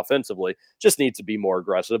things offensively. Just needs to be more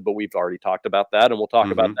aggressive, but we've already talked about that, and we'll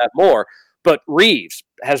talk about that more. But Reeves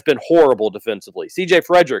has been horrible defensively. CJ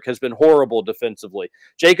Frederick has been horrible defensively.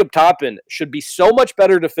 Jacob Toppin should be so much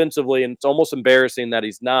better defensively, and it's almost embarrassing that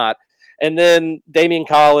he's not. And then Damian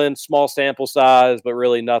Collins, small sample size, but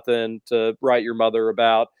really nothing to write your mother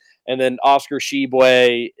about. And then Oscar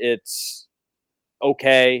Tshiebwe, it's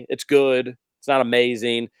okay. It's good. It's not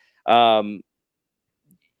amazing.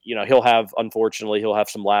 He'll have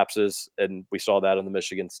some lapses, and we saw that in the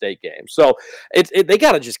Michigan State game. So they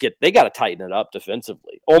got to tighten it up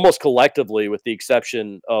defensively, almost collectively, with the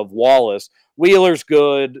exception of Wallace. Wheeler's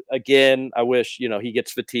good. Again, I wish, he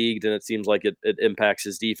gets fatigued, and it seems like it impacts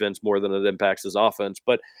his defense more than it impacts his offense.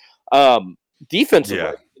 But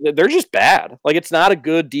defensively, they're just bad. Like, it's not a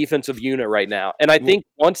good defensive unit right now. And I think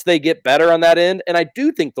once they get better on that end, and I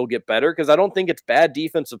do think they'll get better because I don't think it's bad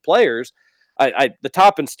defensive players. The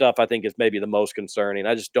Toppin stuff, I think, is maybe the most concerning.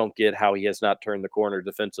 I just don't get how he has not turned the corner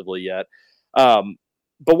defensively yet.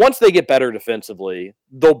 But once they get better defensively,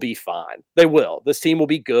 they'll be fine. They will. This team will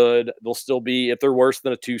be good. They'll still be, if they're worse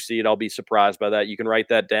than a 2 seed, I'll be surprised by that. You can write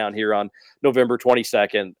that down here on November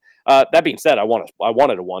 22nd. That being said, I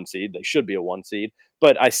wanted a 1 seed. They should be a 1 seed,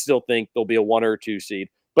 but I still think they'll be a 1 or 2 seed.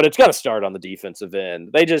 But it's got to start on the defensive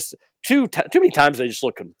end. They just too many times they just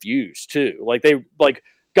look confused too. Like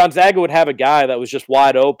Gonzaga would have a guy that was just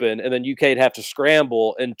wide open, and then UK'd have to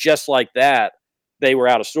scramble, and just like that, they were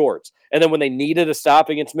out of sorts. And then when they needed a stop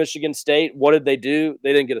against Michigan State, what did they do?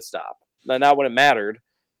 They didn't get a stop. Not when it mattered.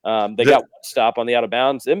 They got one stop on the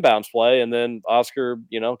inbounds play, and then Oscar,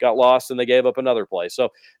 got lost, and they gave up another play. So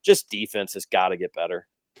just defense has got to get better.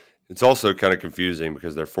 It's also kind of confusing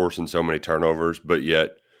because they're forcing so many turnovers, but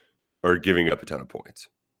yet are giving up a ton of points.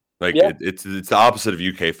 It's the opposite of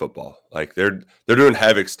UK football. Like they're doing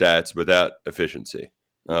havoc stats without efficiency.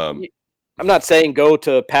 I'm not saying go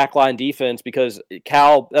to pack line defense because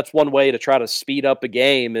Cal. That's one way to try to speed up a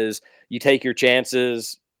game. Is you take your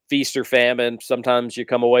chances, feast or famine. Sometimes you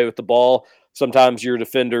come away with the ball. Sometimes your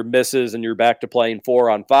defender misses and you're back to playing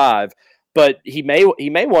 4-on-5. But he may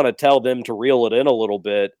want to tell them to reel it in a little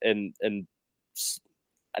bit and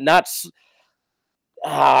not.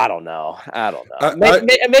 I don't know.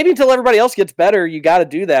 Maybe until everybody else gets better, you got to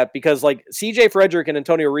do that because like CJ Frederick and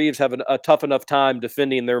Antonio Reeves have a tough enough time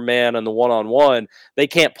defending their man on the 1-on-1. They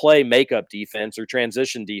can't play makeup defense or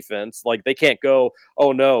transition defense. Like they can't go,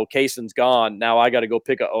 oh no, Kaysen's gone. Now I got to go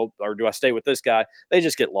or do I stay with this guy? They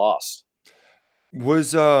just get lost.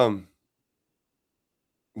 Was I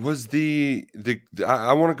want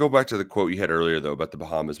to go back to the quote you had earlier though about the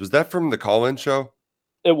Bahamas. Was that from the call-in show?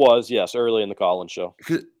 It was, yes, early in the Collins show.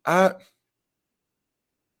 That's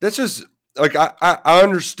just like I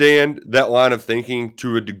understand that line of thinking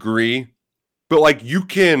to a degree, but like you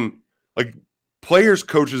can like players,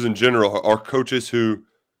 coaches in general are coaches who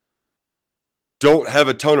don't have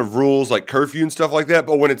a ton of rules like curfew and stuff like that.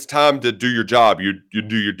 But when it's time to do your job, you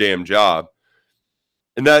do your damn job,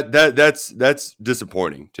 and that's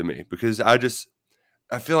disappointing to me because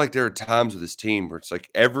I feel like there are times with this team where it's like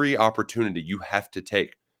every opportunity you have to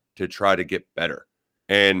take to try to get better.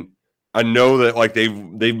 And I know that like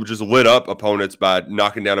they've just lit up opponents by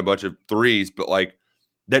knocking down a bunch of threes, but like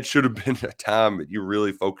that should have been a time that you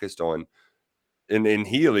really focused on. And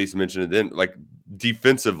he at least mentioned it then, like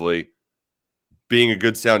defensively being a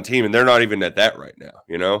good sound team. And they're not even at that right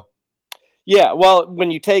now, Yeah, well,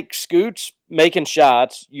 when you take Scoots making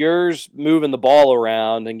shots, yours moving the ball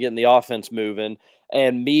around and getting the offense moving,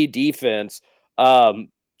 and me defense,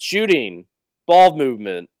 shooting, ball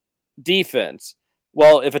movement, defense.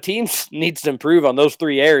 Well, if a team needs to improve on those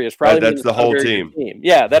 3 areas, probably that's the whole team.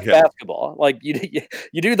 Yeah, that's basketball. Like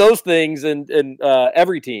you do those things, and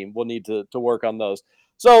every team will need to work on those.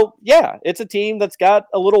 So yeah, it's a team that's got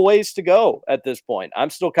a little ways to go at this point. I'm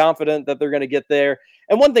still confident that they're going to get there.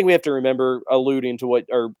 And one thing we have to remember, alluding to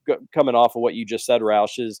coming off of what you just said,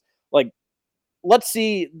 Roush, is like, let's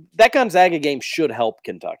see, that Gonzaga game should help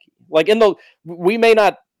Kentucky. Like we may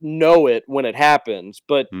not know it when it happens,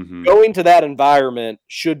 but going to that environment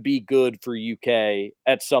should be good for UK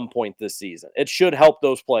at some point this season. It should help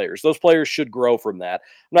those players. Those players should grow from that.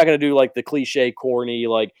 I'm not going to do like the cliche, corny,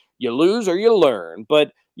 like you lose or you learn,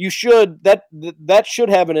 but you should, that should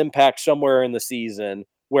have an impact somewhere in the season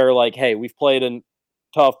where like, hey, we've played in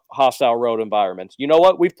tough, hostile road environments. You know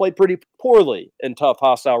what? We've played pretty poorly in tough,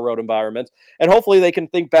 hostile road environments. And hopefully they can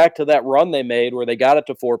think back to that run they made where they got it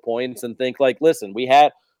to 4 points and think like, listen, we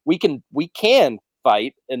can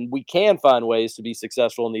fight and we can find ways to be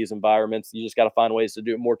successful in these environments. You just got to find ways to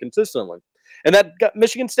do it more consistently. And that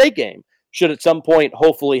Michigan State game should at some point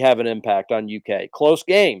hopefully have an impact on UK. Close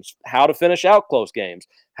games, how to finish out close games,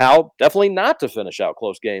 how definitely not to finish out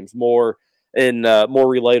close games, more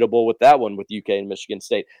relatable with that one with UK and Michigan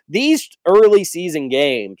State. These early season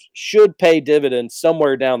games should pay dividends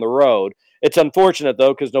somewhere down the road. It's unfortunate,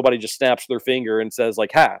 though, because nobody just snaps their finger and says,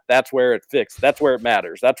 like, that's where it fixed. That's where it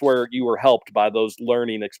matters. That's where you were helped by those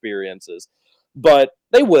learning experiences. But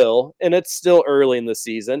they will, and it's still early in the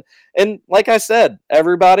season. And like I said,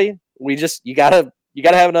 everybody, you gotta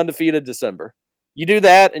have an undefeated December. You do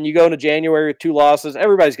that, and you go into January with 2 losses,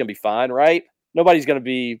 everybody's going to be fine, right? Nobody's going to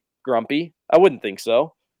be grumpy. I wouldn't think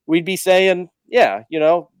so. We'd be saying, yeah,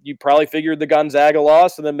 you probably figured the Gonzaga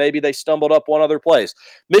loss, and then maybe they stumbled up one other place.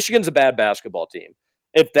 Michigan's a bad basketball team.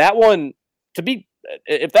 If that one's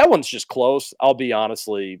just close, I'll be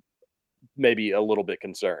honestly maybe a little bit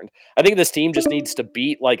concerned. I think this team just needs to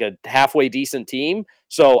beat like a halfway decent team.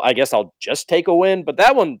 So I guess I'll just take a win. But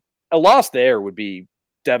that one, a loss there would be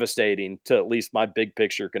devastating to at least my big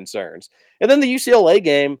picture concerns. And then the UCLA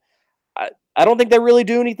game, I don't think they really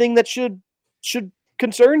do anything that should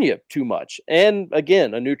concern you too much. And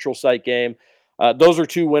again, a neutral site game. Those are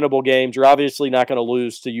 2 winnable games. You're obviously not going to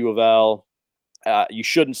lose to U of L. You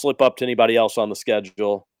shouldn't slip up to anybody else on the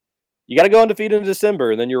schedule. You got to go undefeated in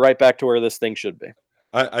December, and then you're right back to where this thing should be.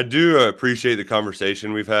 I do appreciate the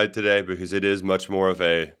conversation we've had today because it is much more of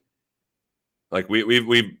a like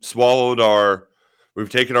we've swallowed we've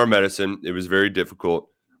taken our medicine. It was very difficult,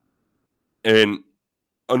 and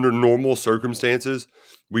under normal circumstances,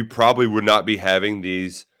 we probably would not be having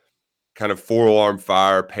these kind of 4-alarm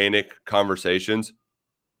fire panic conversations.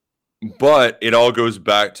 But it all goes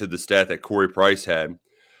back to the stat that Corey Price had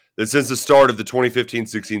that since the start of the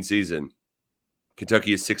 2015-16 season,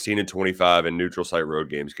 Kentucky is 16-25 in neutral site road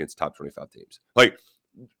games against top 25 teams. Like,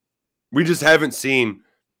 we just haven't seen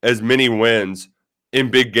as many wins in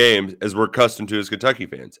big games as we're accustomed to as Kentucky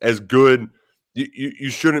fans. As good, you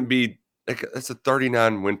shouldn't be. That's a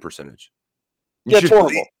 39 win percentage. That's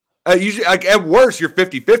horrible. Usually, at worst, you're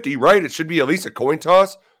 50-50, right? It should be at least a coin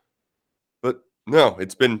toss. But no,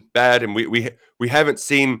 it's been bad, and we haven't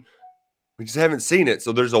seen. We just haven't seen it.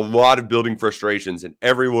 So there's a lot of building frustrations, and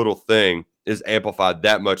every little thing is amplified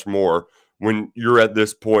that much more when you're at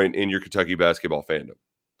this point in your Kentucky basketball fandom.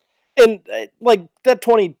 And like that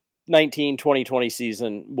 2019-2020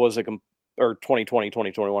 season was or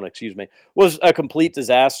 2020-2021, excuse me, was a complete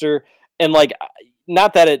disaster. And like,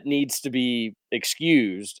 not that it needs to be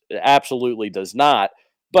excused, it absolutely does not,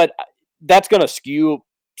 but that's going to skew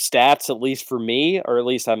stats, at least for me, or at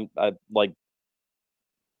least they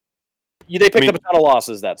picked up a ton of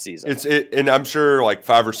losses that season. And I'm sure like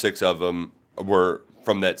 5 or 6 of them were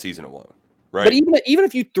from that season alone, right? But even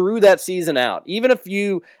if you threw that season out,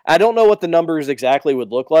 I don't know what the numbers exactly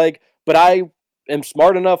would look like, but I am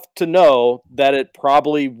smart enough to know that it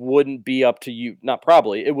probably wouldn't be up to you. Not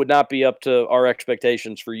probably, it would not be up to our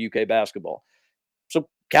expectations for UK basketball. So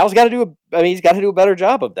Cal's got to he's got to do a better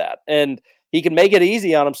job of that. And he can make it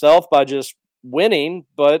easy on himself by just winning,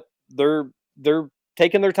 but they're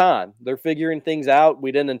taking their time. They're figuring things out.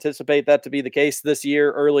 We didn't anticipate that to be the case this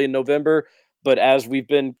year, early in November. But as we've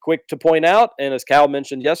been quick to point out, and as Cal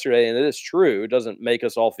mentioned yesterday, and it is true, it doesn't make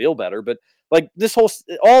us all feel better, but like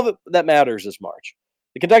all that matters is March.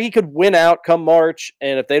 The Kentucky could win out come March,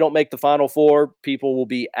 and if they don't make the Final Four, people will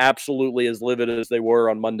be absolutely as livid as they were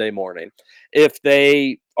on Monday morning. If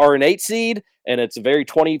they are an 8 seed, and it's a very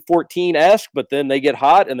 2014-esque, but then they get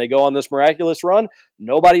hot and they go on this miraculous run,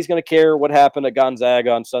 nobody's going to care what happened at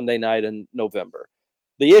Gonzaga on Sunday night in November.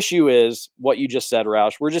 The issue is what you just said,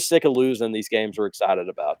 Roush. We're just sick of losing these games we're excited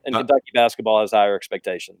about. And Kentucky basketball has higher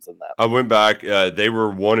expectations than that. I went back. They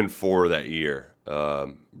were 1-4 that year,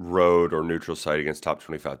 road or neutral site against top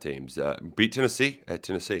 25 teams. Beat Tennessee at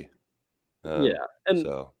Tennessee. Yeah. And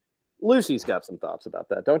so Lucy's got some thoughts about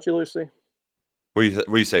that. Don't you, Lucy? What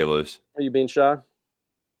do you say, Luce? Are you being shy?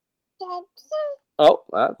 Oh,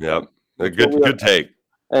 yep. A good take.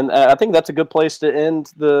 And I think that's a good place to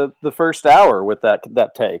end the first hour with that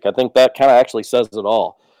take. I think that kind of actually says it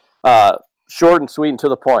all. Short and sweet and to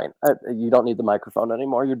the point. You don't need the microphone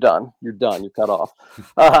anymore. You're done. You're cut off.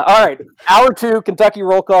 All right. Hour 2, Kentucky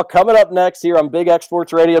Roll Call coming up next here on Big X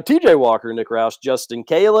Sports Radio. TJ Walker, Nick Roush, Justin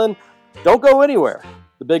Kalen. Don't go anywhere.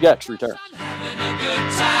 The Big X returns. Having a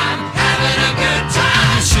good time.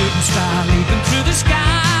 Shooting star leaping through the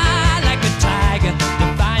sky like a tiger,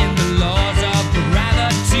 defying the laws of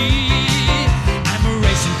gravity. I'm a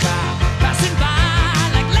racing car passing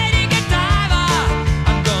by like Lady Godiva.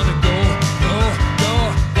 I'm gonna go.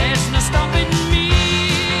 There's no stopping me.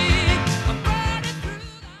 I'm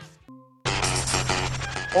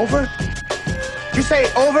Over? You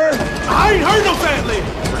say over? I ain't heard no family.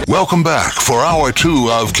 Welcome back for Hour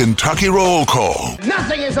 2 of Kentucky Roll Call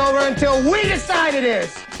Nothing is over until we decide it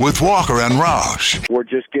is. with Walker and Roush. We're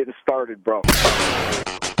just getting started, bro.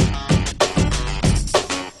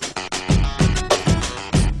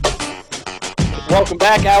 Welcome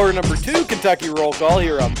back. Hour number 2, Kentucky Roll Call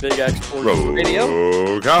here on Big X Sports Radio.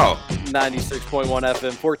 Roll Call. 96.1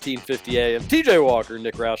 FM, 1450 AM. TJ Walker,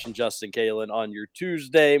 Nick Roush, and Justin Kalen on your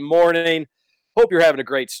Tuesday morning. Hope you're having a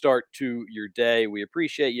great start to your day. We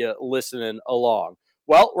appreciate you listening along.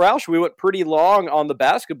 Well, Roush, we went pretty long on the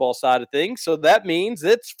basketball side of things, so that means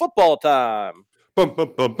it's football time. Bum,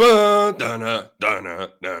 bum, bum, bum, dana, dana,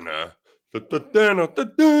 dana. Bum, bum,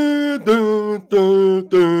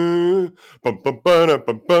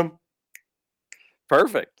 bum, bum.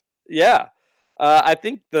 Perfect. Yeah. I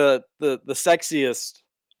think the sexiest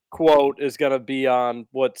quote is going to be on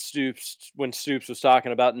what when Stoops was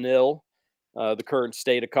talking about NIL, the current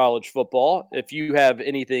state of college football. If you have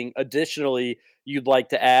anything additionally you'd like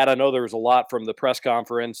to add, I know there was a lot from the press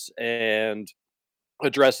conference and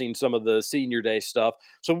addressing some of the senior day stuff,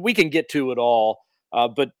 so we can get to it all.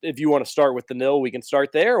 But if you want to start with the NIL, we can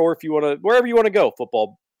start there, or if you want to, wherever you want to go,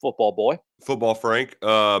 football boy. Football Frank.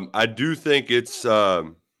 I do think it's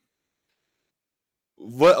before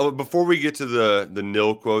we get to the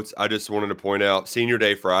NIL quotes, I just wanted to point out Senior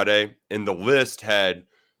Day Friday, and the list had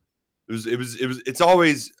it's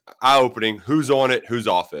always eye-opening who's on it, who's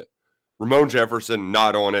off it. Ramon Jefferson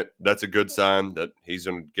not on it. That's a good sign that he's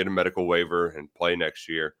going to get a medical waiver and play next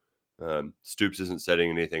year. Stoops isn't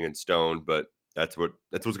setting anything in stone, but that's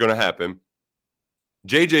what's going to happen.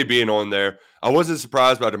 JJ being on there, I wasn't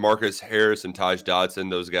surprised by DeMarcus Harris and Taj Dodson.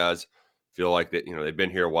 Those guys feel like that, they've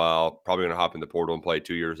been here a while, probably going to hop in the portal and play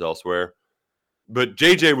 2 years elsewhere. But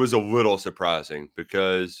JJ was a little surprising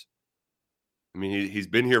because, he's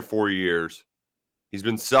been here 4 years. He's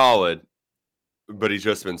been solid, but he's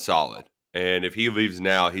just been solid. And if he leaves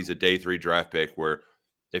now, he's a day 3 draft pick where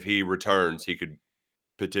if he returns, he could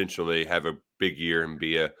potentially have a big year and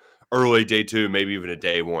be a early day 2, maybe even a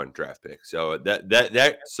day 1 draft pick. So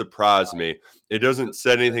that surprised me. It doesn't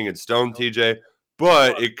set anything in stone, TJ,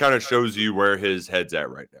 but it kind of shows you where his head's at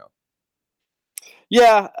right now.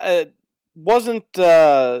 Yeah, wasn't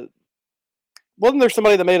there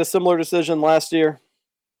somebody that made a similar decision last year?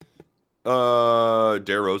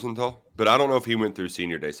 Dare Rosenthal, but I don't know if he went through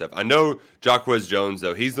senior day stuff. I know Jaquez Jones,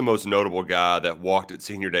 though. He's the most notable guy that walked at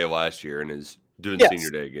senior day last year and is doing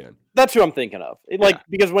senior day again. That's who I'm thinking of.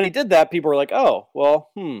 Because when he did that, people were like, oh,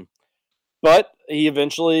 well, But he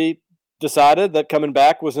eventually decided that coming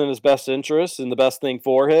back was in his best interest and the best thing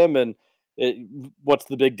for him. And what's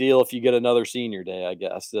the big deal if you get another senior day, I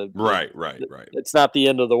guess. Right. It's not the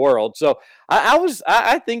end of the world. So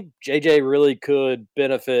I think JJ really could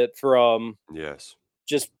benefit from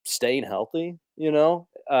just staying healthy,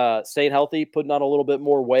 staying healthy, putting on a little bit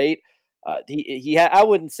more weight. I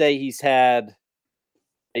wouldn't say he's had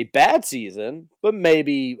a bad season, but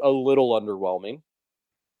maybe a little underwhelming.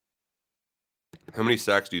 How many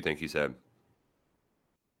sacks do you think he's had?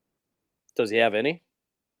 Does he have any?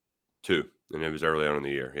 2, and it was early on in the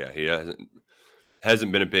year. Yeah, he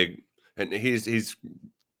hasn't been a big, and he's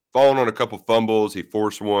fallen on a couple fumbles. He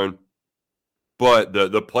forced one, but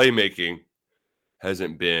the playmaking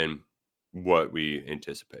hasn't been what we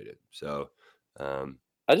anticipated. So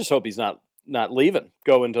I just hope he's not leaving,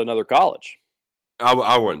 going to another college.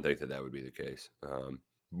 I wouldn't think that would be the case.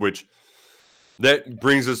 Which that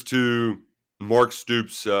brings us to Mark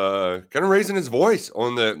Stoops kind of raising his voice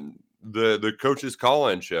on the coach's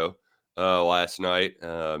call-in show last night.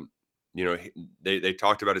 They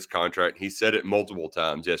talked about his contract. He said it multiple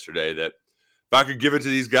times yesterday that if I could give it to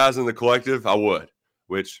these guys in the collective, I would.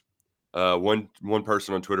 Which one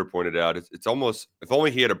person on Twitter pointed out, it's almost, if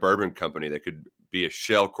only he had a bourbon company that could be a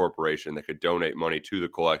shell corporation that could donate money to the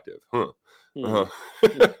collective.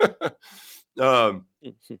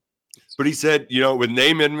 But he said, with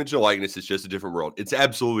name, image, and likeness, it's just a different world. It's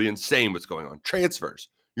absolutely insane what's going on. Transfers,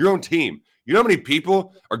 your own team. You know how many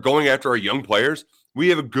people are going after our young players? We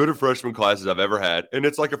have a good of freshman classes I've ever had, and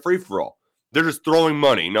it's like a free-for-all. They're just throwing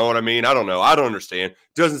money. Know what I mean? I don't know. I don't understand.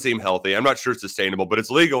 Doesn't seem healthy. I'm not sure it's sustainable, but it's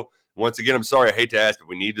legal. Once again, I'm sorry. I hate to ask, but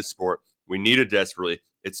we need the sport. We need it desperately.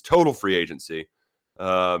 It's total free agency.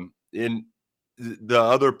 In the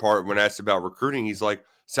other part, when asked about recruiting, he's like,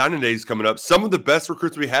 signing day is coming up. Some of the best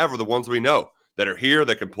recruits we have are the ones we know that are here,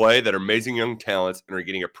 that can play, that are amazing young talents, and are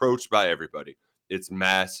getting approached by everybody. It's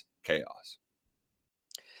mass chaos.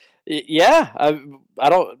 Yeah, I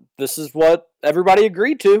don't. This is what everybody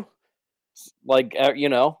agreed to. Like,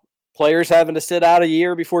 players having to sit out a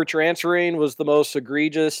year before transferring was the most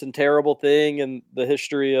egregious and terrible thing in the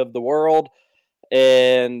history of the world.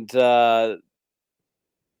 And now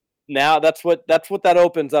that's what that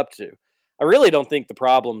opens up to. I really don't think the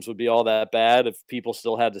problems would be all that bad if people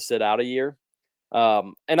still had to sit out a year.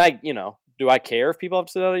 And do I care if people have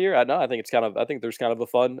to sit out a year? I think there's kind of a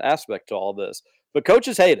fun aspect to all this. But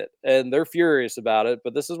coaches hate it and they're furious about it.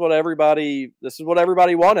 But this is what everybody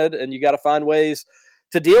wanted, and you got to find ways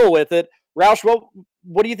to deal with it. Roush,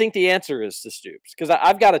 what do you think the answer is to Stoops? Because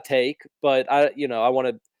I've got a take, but I want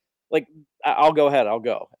to, like, I'll go ahead. I'll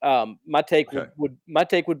go. My take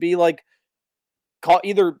would be like, call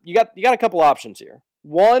either. You got a couple options here.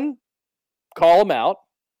 One, call them out.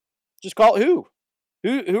 Just call who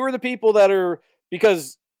are the people that are,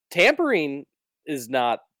 because tampering is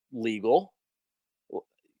not legal.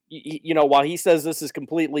 While he says this is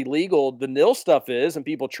completely legal, the nil stuff is, and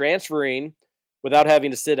people transferring without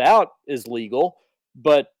having to sit out is legal.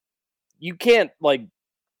 But you can't, like,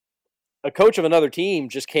 a coach of another team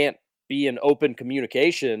just can't be in open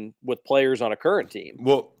communication with players on a current team.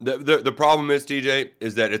 Well, the problem is, TJ,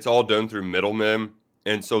 is that it's all done through middlemen.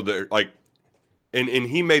 And so they're like, and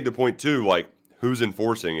he made the point too, like, who's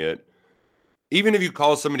enforcing it? Even if you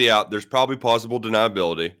call somebody out, there's probably possible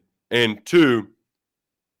deniability. And two,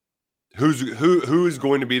 who is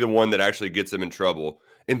going to be the one that actually gets them in trouble?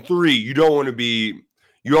 And three, you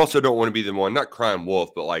also don't want to be the one, not crying wolf,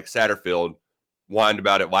 but like Satterfield whined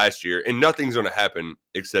about it last year, and nothing's going to happen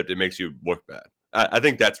except it makes you look bad. I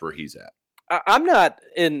think that's where he's at. I'm not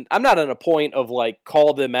in a point of like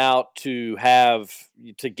call them out to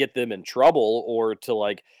get them in trouble or to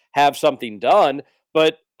like have something done.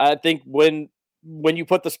 But I think when you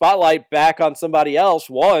put the spotlight back on somebody else,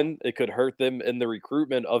 one, it could hurt them in the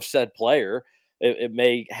recruitment of said player. It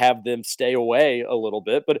may have them stay away a little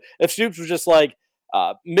bit. But if Stoops was just like,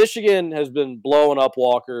 Michigan has been blowing up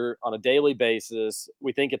Walker on a daily basis.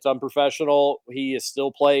 We think it's unprofessional. He is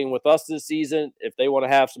still playing with us this season. If they want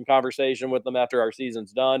to have some conversation with them after our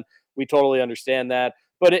season's done, we totally understand that.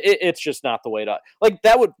 But it's just not the way to, like,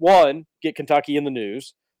 that would, one, get Kentucky in the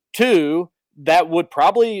news. Two, that would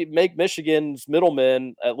probably make Michigan's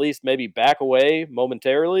middlemen at least maybe back away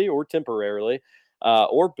momentarily or temporarily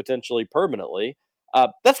or potentially permanently.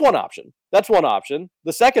 That's one option.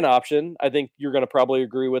 The second option, I think you're going to probably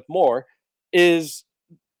agree with more, is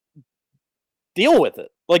deal with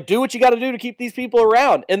it. Like, do what you got to do to keep these people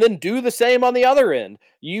around, and then do the same on the other end.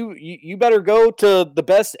 You better go to the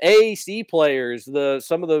best AAC players,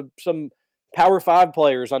 some Power 5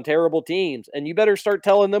 players on terrible teams, and you better start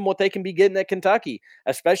telling them what they can be getting at Kentucky,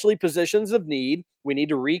 especially positions of need. We need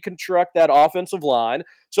to reconstruct that offensive line.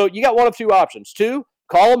 So you got one of two options. Two,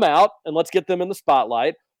 call them out and let's get them in the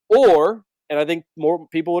spotlight. Or, and I think more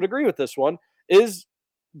people would agree with this one, is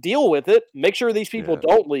deal with it. Make sure these people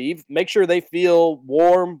don't leave. Make sure they feel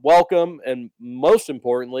warm, welcome, and most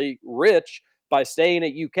importantly, rich by staying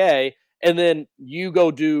at UK. And then you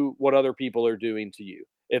go do what other people are doing to you.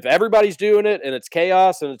 If everybody's doing it and it's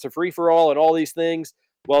chaos and it's a free-for-all and all these things,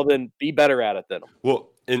 well, then be better at it than them.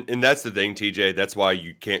 Well, and that's the thing, TJ. That's why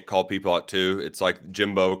you can't call people out too. It's like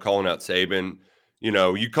Jimbo calling out Saban.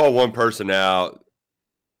 You call one person out,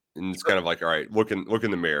 and it's kind of like, all right, look in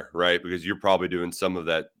the mirror, right? Because you're probably doing some of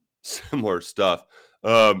that similar stuff.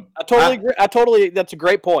 I totally agree. That's a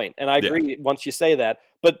great point, and I agree once you say that.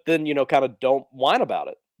 But then kind of don't whine about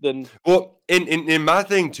it. Then and my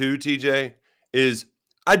thing too, TJ, is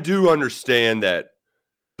I do understand that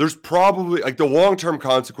there's probably like the long-term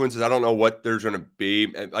consequences. I don't know what there's going to be,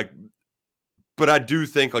 but I do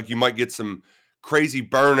think like you might get some crazy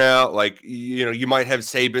burnout. Like, you might have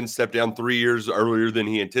Saban step down 3 years earlier than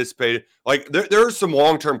he anticipated. Like there are some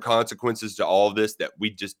long-term consequences to all of this that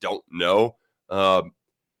we just don't know.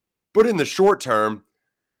 But in the short term,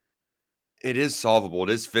 it is solvable.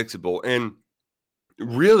 It is fixable. And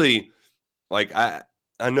really, like, I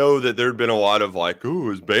know that there'd been a lot of like,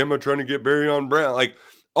 "Ooh, is Bama trying to get Barry Brown?" Like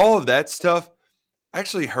all of that stuff. I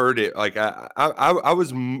actually heard it. Like I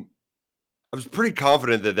was pretty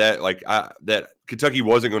confident that Kentucky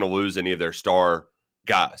wasn't going to lose any of their star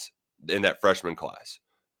guys. in that freshman class.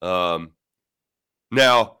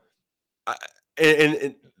 Now,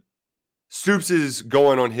 and Stoops is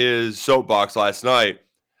going on his soapbox last night.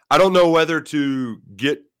 I don't know whether to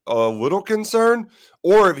get a little concerned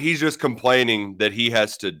or if he's just complaining that he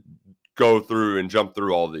has to go through and jump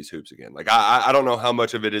through all of these hoops again. Like, I don't know how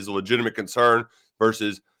much of it is a legitimate concern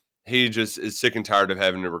versus he just is sick and tired of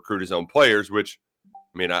having to recruit his own players, which,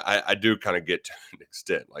 I mean, I do kind of get to an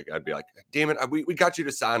extent. Like, I'd be like, damn it, we got you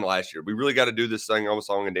to sign last year. We really got to do this thing, almost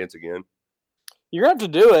song and dance again. You're going to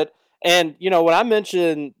have to do it. And, you know, when I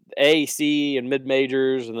mentioned AAC and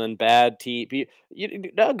mid-majors and then bad TP,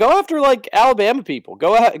 go after, like, Alabama people.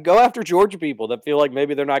 Go after Georgia people that feel like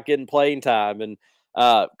maybe they're not getting playing time. And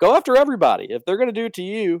go after everybody. If they're going to do it to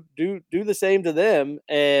you, do the same to them.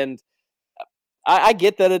 And I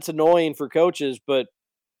get that it's annoying for coaches, but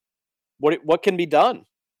what can be done?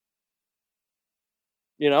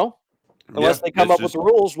 You know? Unless they come up with the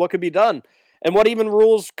rules, what could be done? And what even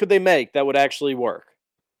rules could they make that would actually work?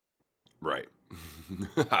 Right.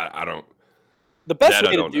 I don't. The best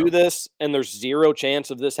way to do this, and there's zero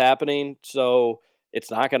chance of this happening, so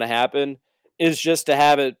it's not going to happen, is just to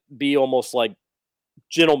have it be almost like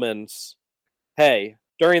gentlemen's, hey,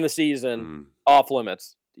 during the season, off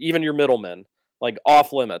limits. Even your middlemen, like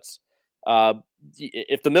off limits.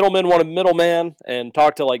 If the middlemen want a middleman and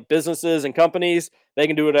talk to like businesses and companies, they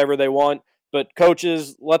can do whatever they want. But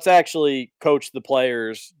coaches, let's actually coach the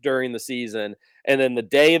players during the season. And then the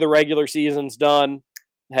day the regular season's done,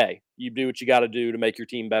 hey, you do what you got to do to make your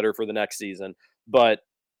team better for the next season. But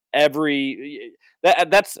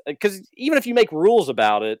that's because even if you make rules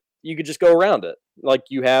about it, you could just go around it like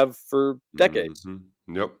you have for decades.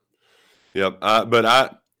 Mm-hmm. Yep.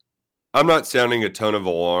 But I'm not sounding a ton of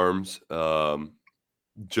alarms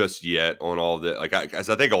just yet on all that. Like, I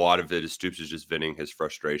think a lot of it is Stoops is just venting his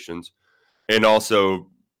frustrations. And also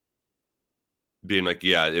being like,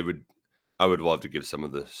 yeah, I would love to give some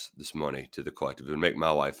of this money to the collective. It would make my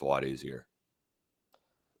life a lot easier.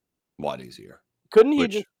 Couldn't he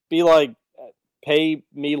just be like, pay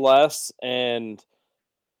me less and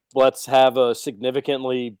let's have a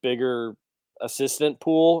significantly bigger assistant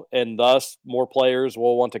pool, and thus more players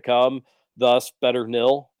will want to come, thus better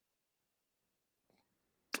nil?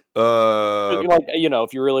 Like, you know,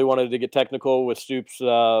 if you really wanted to get technical with Stoops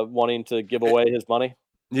wanting to give away his money.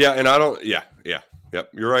 Yeah, and I don't. Yeah. Yep,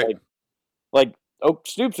 you're right. Like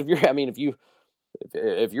Stoops,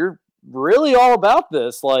 if you're really all about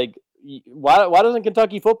this, like, why doesn't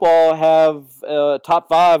Kentucky football have a top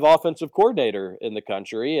 5 offensive coordinator in the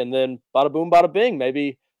country? And then bada boom, bada bing,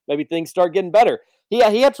 maybe things start getting better. He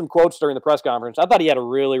had some quotes during the press conference. I thought he had a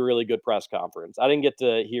really, really good press conference. I didn't get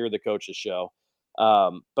to hear the coach's show.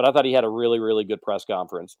 But I thought he had a really, really good press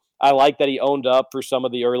conference. I like that he owned up for some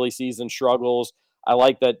of the early season struggles. I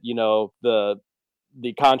like that, you know, the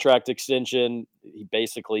contract extension, he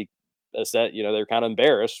basically said, you know, they're kind of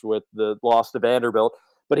embarrassed with the loss to Vanderbilt,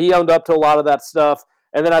 but he owned up to a lot of that stuff.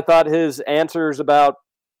 And then I thought his answers about,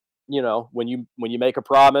 you know, when you make a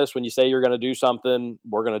promise, when you say you're going to do something,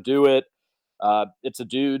 we're going to do it. It's a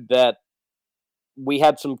dude that we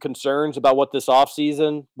had some concerns about what was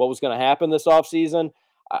going to happen this offseason.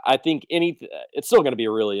 I think it's still going to be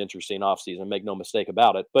a really interesting offseason, make no mistake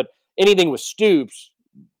about it. But anything with Stoops,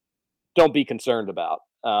 don't be concerned about.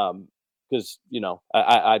 Because, you know,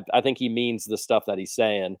 I think he means the stuff that he's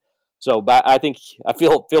saying. So I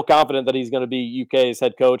feel confident that he's going to be UK's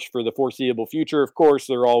head coach for the foreseeable future. Of course,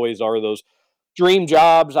 there always are those dream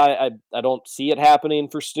jobs. I don't see it happening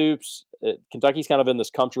for Stoops. Kentucky's kind of in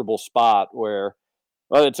this comfortable spot where,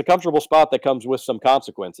 well, it's a comfortable spot that comes with some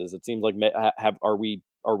consequences. It seems like are we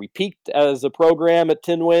peaked as a program at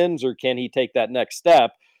 10 wins, or can he take that next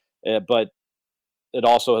step? But it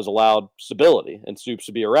also has allowed stability and Stoops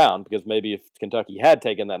to be around, because maybe if Kentucky had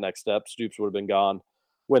taken that next step, Stoops would have been gone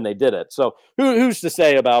when they did it. So who's to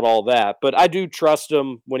say about all that? But I do trust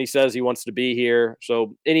him when he says he wants to be here.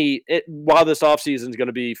 So while this offseason is going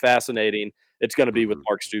to be fascinating, it's going to be with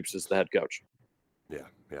Mark Stoops as the head coach.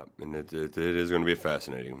 Yeah, and it is going to be a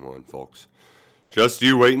fascinating one, folks. Just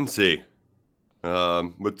you wait and see. I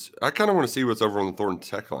kind of want to see what's over on the Thornton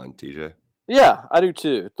Tech line, TJ. Yeah, I do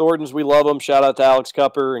too. Thorntons, we love them. Shout out to Alex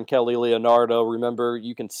Cupper and Kelly Leonardo. Remember,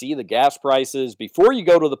 you can see the gas prices before you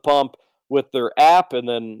go to the pump with their app, and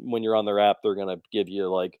then when you're on their app, they're going to give you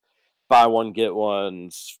like buy one, get one,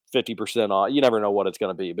 50% off. You never know what it's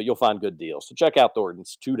going to be, but you'll find good deals. So check out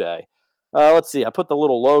Thorntons today. Let's see. I put the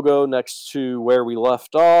little logo next to where we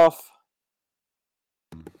left off.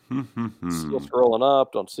 Still scrolling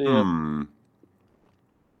up. Don't see it.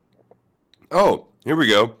 Oh, here we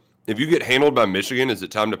go. If you get handled by Michigan, is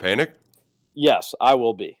it time to panic? Yes, I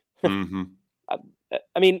will be. Mm-hmm.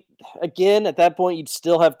 I mean, again, at that point, you'd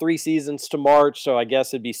still have 3 seasons to march, so I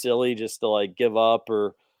guess it'd be silly just to like give up.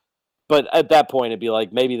 But at that point, it'd be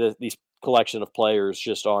like maybe these collection of players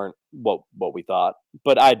just aren't what we thought.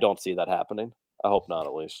 But I don't see that happening. I hope not,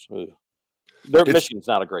 at least. Michigan's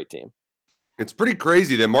not a great team. It's pretty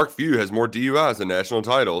crazy that Mark Few has more DUIs than national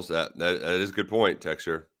titles. That is a good point,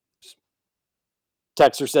 Texture.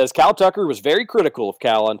 Texter says, Cal Tucker was very critical of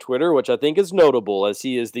Cal on Twitter, which I think is notable as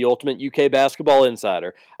he is the ultimate UK basketball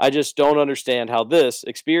insider. I just don't understand how this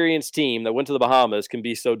experienced team that went to the Bahamas can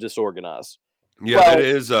be so disorganized. Yeah,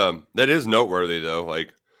 well, that is noteworthy, though.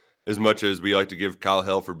 Like, as much as we like to give Kyle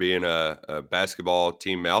hell for being a basketball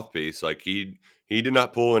team mouthpiece, like he did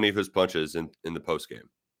not pull any of his punches in the postgame.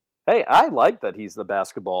 Hey, I like that he's the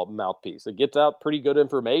basketball mouthpiece. It gets out pretty good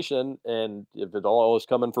information, and if it all is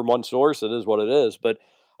coming from one source, it is what it is. But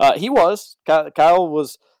Kyle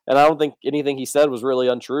was, and I don't think anything he said was really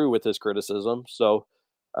untrue with his criticism. So,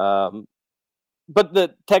 but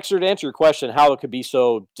the Texter, to answer your question, how it could be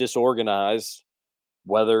so disorganized,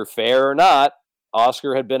 whether fair or not,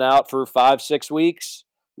 Oscar had been out for 5-6 weeks.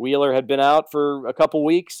 Wheeler had been out for a couple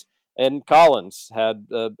weeks. And Collins had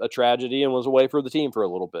a tragedy and was away for the team for a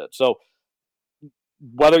little bit. So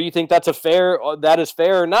whether you think that is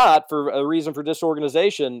fair or not, for a reason for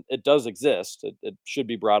disorganization, it does exist. It should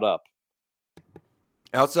be brought up.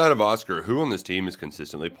 Outside of Oscar, who on this team is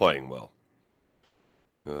consistently playing well?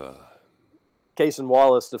 Cason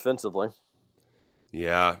Wallace defensively.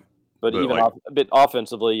 Yeah. But even a bit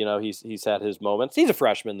offensively, he's had his moments. He's a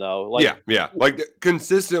freshman, though. Yeah. Like,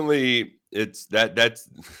 consistently, it's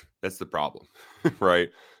that's the problem, right?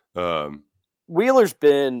 Wheeler's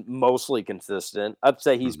been mostly consistent. I'd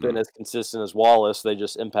say he's been as consistent as Wallace. They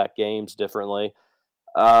just impact games differently.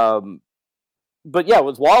 But yeah,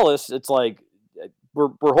 with Wallace, it's like we're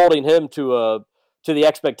holding him to the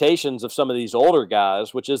expectations of some of these older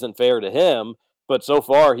guys, which isn't fair to him. But so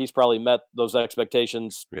far, he's probably met those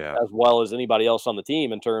expectations as well as anybody else on the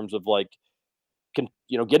team in terms of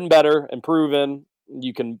getting better, improving.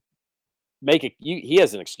 You can make it. He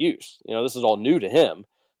has an excuse. This is all new to him.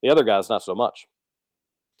 The other guys, not so much.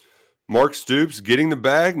 Mark Stoops getting the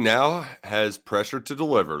bag now has pressure to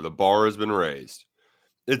deliver. The bar has been raised.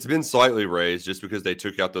 It's been slightly raised just because they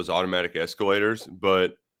took out those automatic escalators,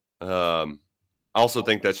 but I also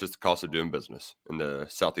think that's just the cost of doing business in the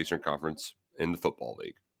Southeastern Conference in the football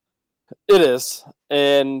league. It is,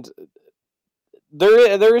 and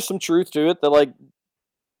there is some truth to it that,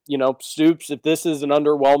 Stoops, if this is an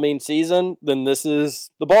underwhelming season, then this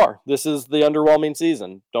is the bar. This is the underwhelming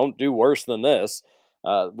season. Don't do worse than this.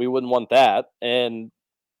 We wouldn't want that. And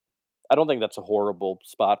I don't think that's a horrible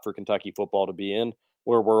spot for Kentucky football to be in,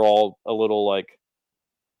 where we're all a little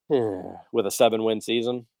with a 7-win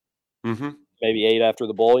season. Mm-hmm. Maybe 8 after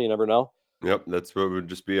the bowl. You never know. Yep, that's what would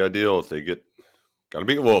just be ideal if they got to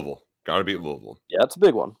beat Louisville. Got to beat Louisville. Yeah, it's a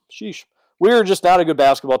big one. Sheesh. We're just not a good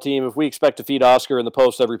basketball team. If we expect to feed Oscar in the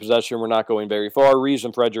post every possession, we're not going very far. Reeves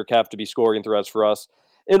and Frederick have to be scoring threats for us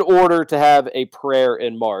in order to have a prayer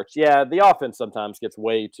in March. Yeah, the offense sometimes gets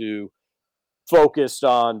way too focused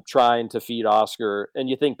on trying to feed Oscar. And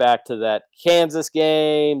you think back to that Kansas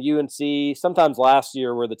game, UNC, sometimes last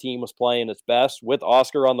year where the team was playing its best with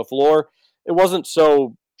Oscar on the floor. It wasn't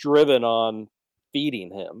so driven on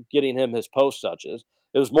feeding him, getting him his post touches.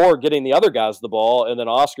 It was more getting the other guys the ball, and then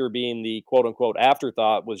Oscar being the quote-unquote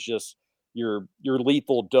afterthought was just your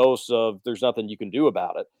lethal dose of there's nothing you can do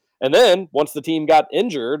about it. And then once the team got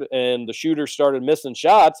injured and the shooters started missing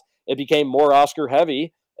shots, it became more Oscar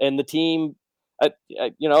heavy, and the team,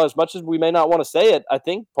 as much as we may not want to say it, I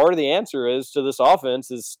think part of the answer is to this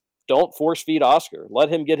offense is don't force feed Oscar. Let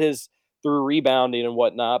him get his through rebounding and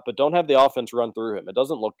whatnot, but don't have the offense run through him. It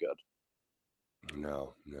doesn't look good.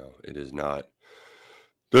 No, it is not.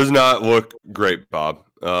 Does not look great, Bob.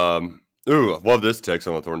 I love this text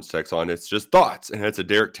on the Thorns text on. It's just thoughts, and it's a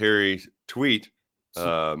Derek Terry tweet.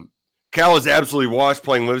 Cal is absolutely washed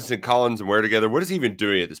playing Livingston, Collins, and Ware together. What is he even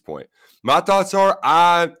doing at this point? My thoughts are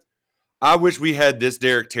I wish we had this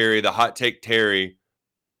Derek Terry, the hot take Terry,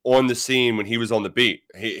 on the scene when he was on the beat.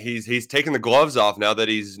 He's taking the gloves off now that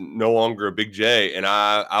he's no longer a Big J, and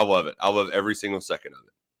I love it. I love every single second of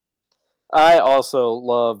it. I also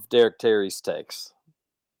love Derek Terry's takes.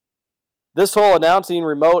 This whole announcing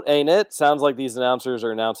remote ain't it? Sounds like these announcers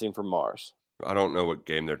are announcing from Mars. I don't know what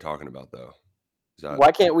game they're talking about, though.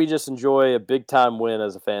 Why can't we just enjoy a big-time win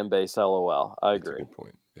as a fan base? LOL. I agree. That's a good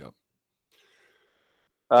point. Yep.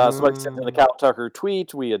 Somebody sent in the Cal Tucker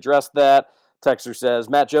tweet. We addressed that. Texter says,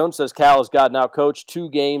 Matt Jones says Cal has gotten outcoached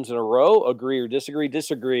 2 games in a row. Agree or disagree?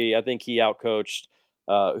 Disagree. I think he outcoached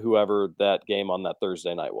whoever that game on that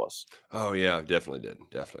Thursday night was. Oh yeah, definitely did.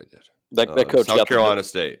 That coach got South Carolina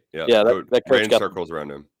State. Yeah, that coach ran got circles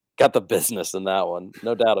around him. Got the business in that one.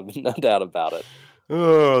 No doubt about it.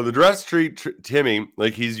 Oh, the dress treat Timmy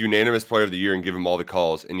like he's unanimous player of the year and give him all the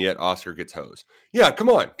calls, and yet Oscar gets hosed. Yeah, come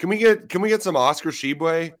on. Can we get some Oscar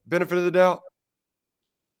Tshiebwe benefit of the doubt?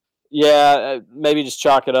 Yeah, maybe just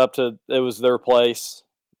chalk it up to it was their place.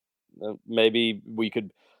 Maybe we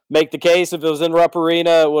could make the case if it was in Rupp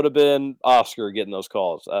Arena, it would have been Oscar getting those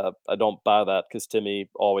calls. I don't buy that because Timmy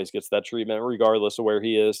always gets that treatment regardless of where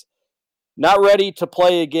he is. Not ready to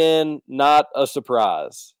play again, not a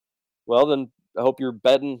surprise. Well, then I hope you're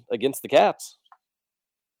betting against the Cats.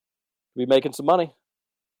 Be making some money.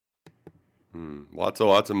 Lots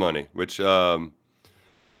of money, which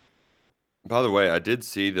by the way, I did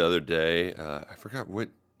see the other day, I forgot what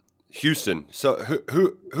Houston. So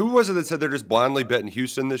who was it that said they're just blindly betting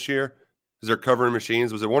Houston this year because they're covering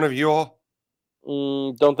machines? Was it one of you all?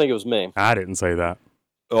 Don't think it was me. I didn't say that.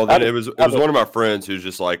 Oh, then it was one of my friends who's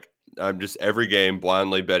just like, I'm just every game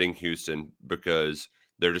blindly betting Houston because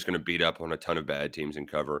they're just going to beat up on a ton of bad teams and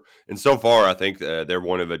cover. And so far, I think they're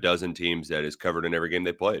one of a dozen teams that is covered in every game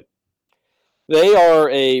they played. They are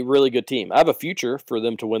a really good team. I have a future for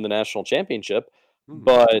them to win the national championship,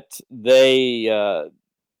 but they're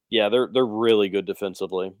really good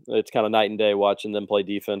defensively. It's kind of night and day watching them play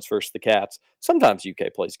defense versus the Cats. Sometimes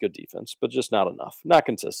UK plays good defense, but just not enough, not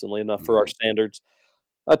consistently enough for our standards.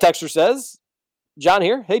 A texter says, John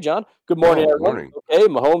here. Hey, John. Good morning, everyone. Morning. Okay,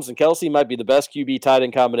 Mahomes and Kelsey might be the best QB tight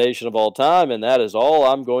end combination of all time, and that is all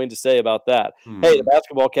I'm going to say about that. Hey, the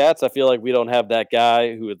basketball Cats, I feel like we don't have that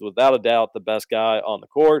guy who is without a doubt the best guy on the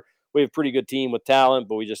court. We have a pretty good team with talent,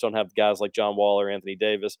 but we just don't have guys like John Wall or Anthony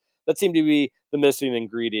Davis. That seemed to be the missing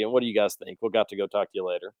ingredient. What do you guys think? We'll got to go talk to you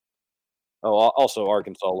later. Oh, also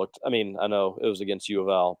Arkansas looked. I mean, I know it was against U of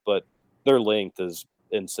L, but their length is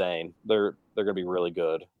insane. They're going to be really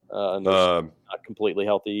good. And they're not completely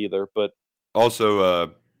healthy either, but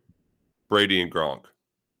also Brady and Gronk.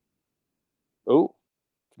 Oh,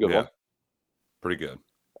 good one. Pretty good.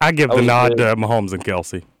 I give the nod to Mahomes and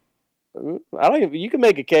Kelsey. I don't even. You can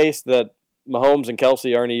make a case that Mahomes and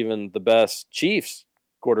Kelsey aren't even the best Chiefs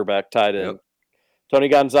quarterback tight end. Yep. Tony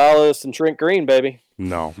Gonzalez and Trent Green, baby.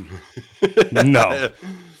 No.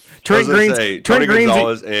 Trent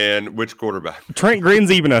Gonzalez and which quarterback? Trent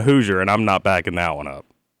Green's even a Hoosier, and I'm not backing that one up.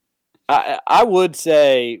 I would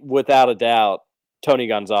say, without a doubt, Tony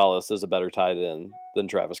Gonzalez is a better tight end than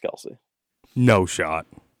Travis Kelce. No shot.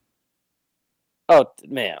 Oh,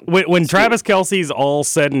 man. When Travis Kelce's all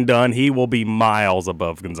said and done, he will be miles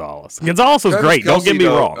above Gonzalez. Gonzalez was great. Don't get me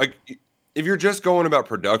wrong. Like, if you're just going about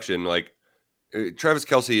production, like Travis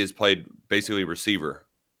Kelce has played basically receiver.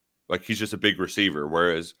 Like he's just a big receiver,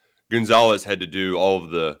 whereas Gonzalez had to do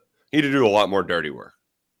he had to do a lot more dirty work.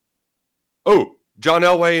 Oh, John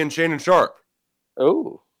Elway and Shannon Sharp.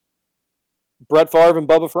 Oh. Brett Favre and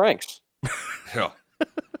Bubba Franks. Yeah.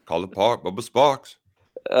 Call it Bubba Sparks.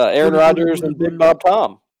 Aaron Rodgers and Big Bob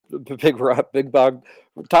Tom. Big Bob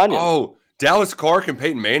Tanya. Oh, Dallas Clark and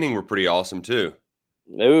Peyton Manning were pretty awesome too.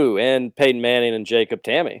 Ooh, and Peyton Manning and Jacob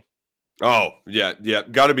Tammy. Oh, yeah.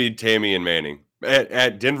 Got to be Tammy and Manning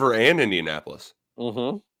at Denver and Indianapolis.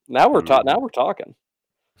 Mm-hmm. Now we're talking.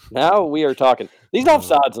 Now we are talking. These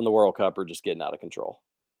offsides in the World Cup are just getting out of control.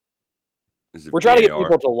 We're trying to get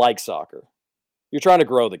people to like soccer. You're trying to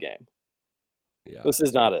grow the game. Yeah. This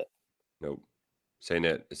is not it. Nope. Say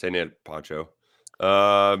net, Poncho.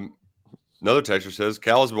 Another texter says,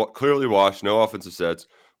 Cal is clearly washed, no offensive sets.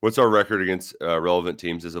 What's our record against relevant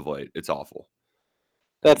teams as of late? It's awful.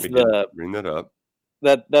 Bring that up.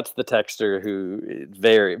 That's the texter who is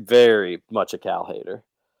very, very much a Cal hater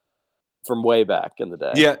from way back in the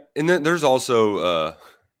day. Yeah, and then there's also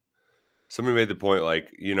somebody made the point, like,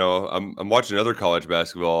 I'm watching other college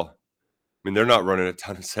basketball. I mean, they're not running a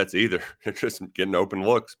ton of sets either. They're just getting open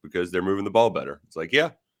looks because they're moving the ball better. It's like, yeah,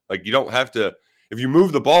 like you don't have to. If you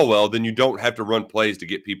move the ball well, then you don't have to run plays to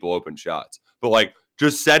get people open shots. But like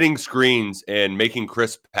just setting screens and making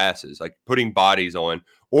crisp passes, like putting bodies on,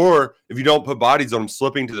 or if you don't put bodies on them,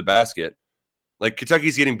 slipping to the basket. Like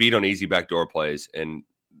Kentucky's getting beat on easy backdoor plays. And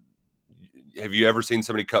have you ever seen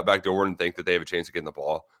somebody cut backdoor and think that they have a chance of getting the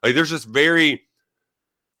ball? Like there's just if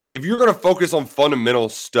you're going to focus on fundamental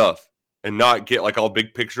stuff and not get like all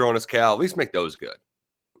big picture on us, Cal, at least make those good.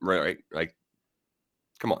 Right? Like,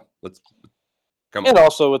 come on. Come on. And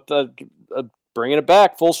also with bringing it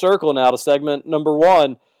back full circle now to segment number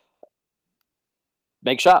 1,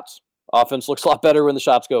 make shots. Offense looks a lot better when the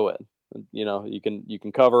shots go in. You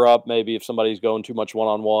can cover up maybe if somebody's going too much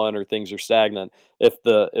one-on-one or things are stagnant if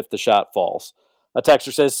the shot falls. A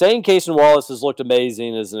texter says, saying Cason Wallace has looked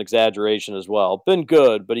amazing is an exaggeration as well. Been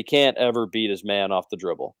good, but he can't ever beat his man off the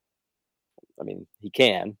dribble. I mean, he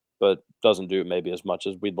can, but doesn't do it maybe as much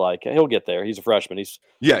as we'd like. He'll get there. He's a freshman. He's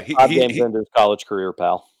 5 games into his college career,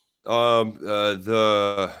 pal.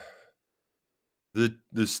 The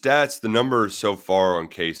stats, the numbers so far on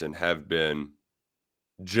Cason have been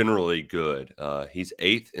generally good. He's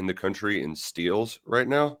 8th in the country in steals right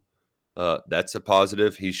now. That's a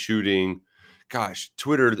positive. He's shooting. Gosh,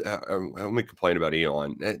 Twitter. Let me complain about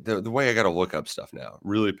Elon. The way I got to look up stuff now,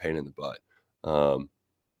 really pain in the butt.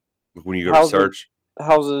 When you go to search,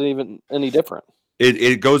 how's it even any different?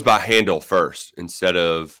 It goes by handle first instead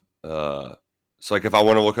of. So like if I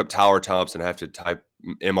want to look up Tyler Thompson, I have to type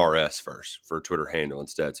MRS first for Twitter handle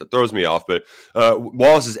instead. So it throws me off. But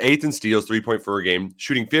Wallace is 8th in steals, 3-point per game,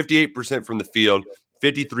 shooting 58% from the field,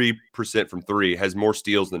 53% from three, has more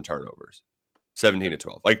steals than turnovers.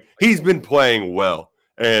 17-12. Like he's been playing well,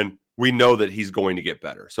 and we know that he's going to get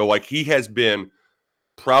better. So like he has been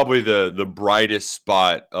probably the brightest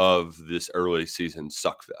spot of this early season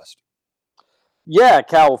suckfest. Yeah,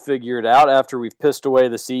 Cal will figure it out after we've pissed away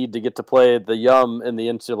the seed to get to play the Yum in the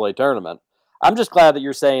NCAA tournament. I'm just glad that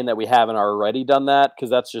you're saying that we haven't already done that, because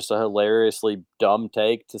that's just a hilariously dumb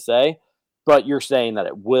take to say. But you're saying that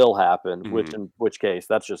it will happen, which in which case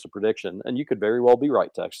that's just a prediction, and you could very well be right,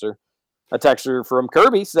 texter. A texter from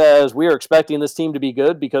Kirby says, we are expecting this team to be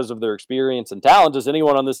good because of their experience and talent. Does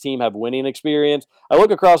anyone on this team have winning experience? I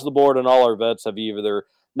look across the board and all our vets have either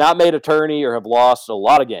not made a tourney or have lost a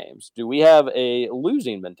lot of games. Do we have a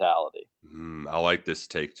losing mentality? I like this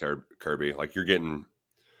take, Kirby. Like you're getting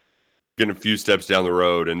a few steps down the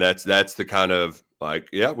road, and that's the kind of like,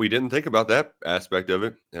 yeah, we didn't think about that aspect of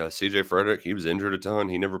it. CJ Frederick, he was injured a ton.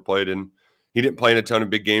 He didn't play in a ton of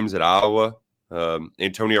big games at Iowa.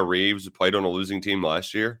 Antonio Reeves played on a losing team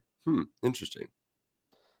last year. Interesting.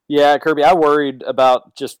 Yeah, Kirby, I worried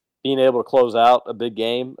about just being able to close out a big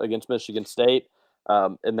game against Michigan State,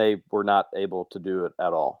 and they were not able to do it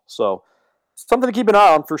at all. So something to keep an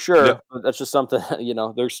eye on for sure. Yeah. But that's just something,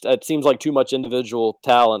 it seems like too much individual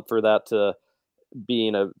talent for that to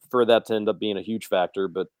end up being a huge factor.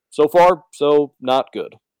 But so far, so not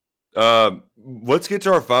good. Let's get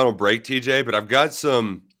to our final break, TJ, but I've got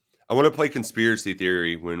I want to play conspiracy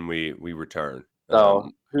theory when we return.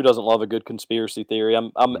 Who doesn't love a good conspiracy theory?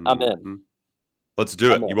 I'm in. Let's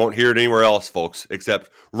do it. You won't hear it anywhere else, folks,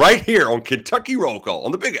 except right here on Kentucky Roll Call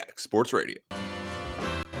on the Big X Sports Radio. Sing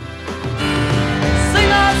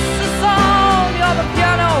us a song, you're the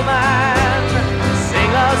piano man.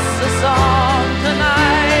 Sing us a song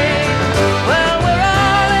tonight. Well, we're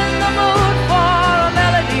all in the mood for a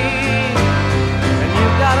melody, and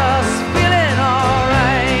you've got us feeling all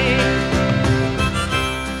right.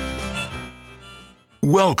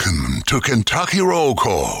 Welcome to Kentucky Roll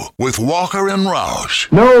Call with Walker and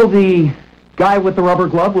Roush. No, the guy with the rubber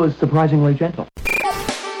glove was surprisingly gentle.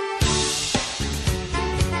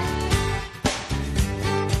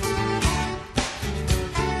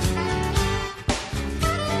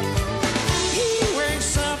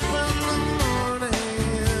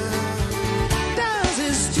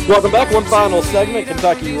 Welcome back. One final segment,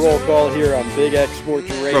 Kentucky Roll Call here on Big X Sports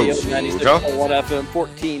Radio, 96.1 FM,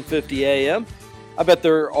 1450 AM. I bet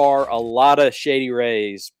there are a lot of Shady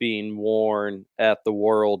Rays being worn at the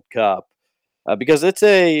World Cup because it's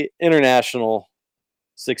a international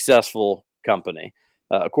successful company.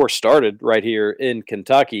 Of course, started right here in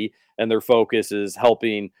Kentucky, and their focus is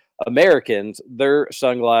helping Americans. Their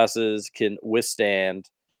sunglasses can withstand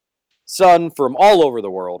sun from all over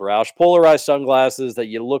the world, Roush. Polarized sunglasses that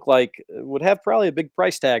you look like would have probably a big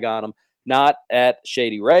price tag on them. Not at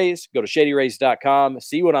Shady Rays. Go to shadyrays.com.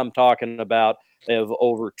 See what I'm talking about. They have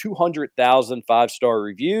over 200,000 5-star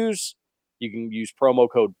reviews. You can use promo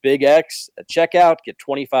code BIGX at checkout, get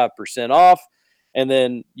 25% off. And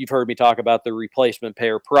then you've heard me talk about the replacement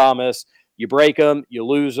pair promise. You break them, you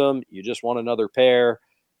lose them, you just want another pair.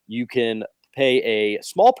 You can pay a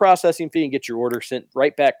small processing fee and get your order sent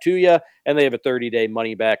right back to you. And they have a 30-day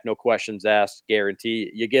money-back, no questions asked guarantee.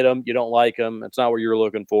 You get them, you don't like them, it's not what you're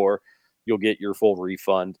looking for, you'll get your full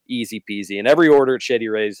refund. Easy peasy. And every order at Shady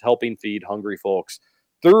Rays helping feed hungry folks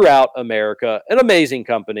throughout America. An amazing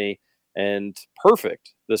company and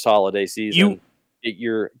perfect this holiday season. Get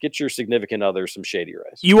your significant other some Shady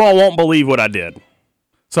Rays. You all won't believe what I did.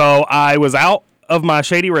 So I was out of my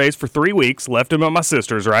Shady Rays for 3 weeks, left them at my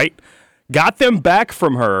sister's, right? Got them back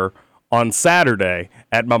from her on Saturday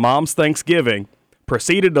at my mom's Thanksgiving.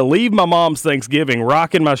 Proceeded to leave my mom's Thanksgiving,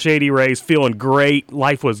 rocking my Shady Rays, feeling great.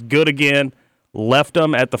 Life was good again. Left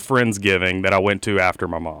them at the Friendsgiving that I went to after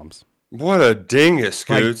my mom's. What a dingus,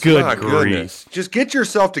 Scoots. good My grief. goodness. Just get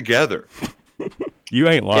yourself together. You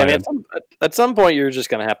ain't lying. Yeah, man, at some point, you're just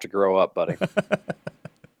going to have to grow up, buddy.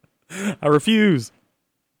 I refuse.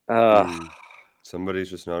 Somebody's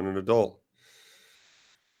just not an adult.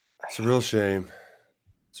 It's a real shame.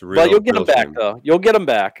 It's a real. But you'll get real them back, shame. though. You'll get them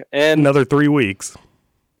back. And Another 3 weeks.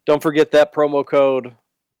 don't forget that promo code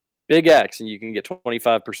Big X, and you can get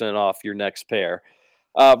 25% off your next pair.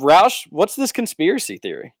 Roush, what's this conspiracy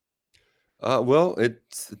theory? Well,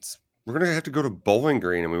 it's we're gonna have to go to Bowling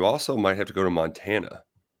Green, and we also might have to go to Montana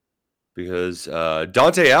because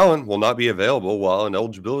Dante Allen will not be available while an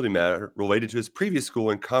eligibility matter related to his previous school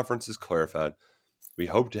and conference is clarified. We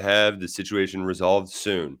hope to have the situation resolved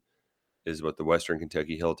soon, is what the Western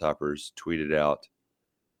Kentucky Hilltoppers tweeted out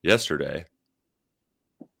yesterday.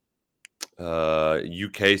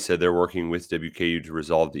 UK said they're working with WKU to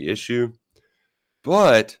resolve the issue,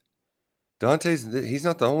 but he's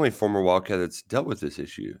not the only former Wildcat that's dealt with this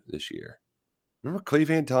issue this year. Remember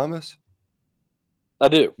Cleveland Thomas? I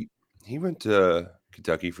do. He went to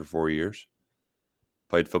Kentucky for 4 years,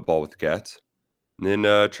 played football with the Cats, and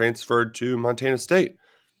then transferred to Montana State.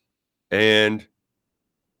 And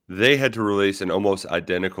they had to release an almost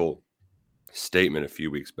identical statement a few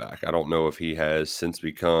weeks back. I don't know if he has since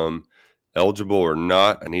become eligible or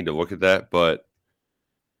not. I need to look at that, but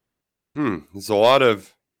there's a lot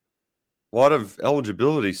of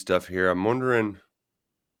eligibility stuff here. I'm wondering.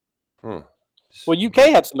 Well, UK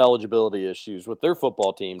had some eligibility issues with their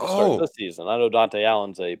football team to start this season. I know Dante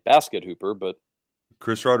Allen's a basket hooper, but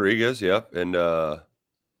Chris Rodriguez, yep, and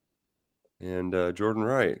Jordan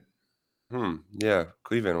Wright. Yeah,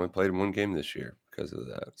 Cleveland only played in one game this year because of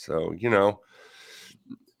that. So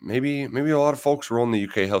maybe a lot of folks were on the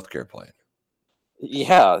UK healthcare plan.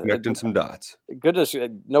 yeah, Connecting some dots. goodness,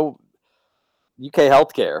 no. UK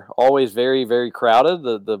healthcare always very, very crowded.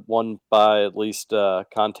 The one by at least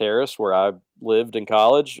Contreras, where I lived in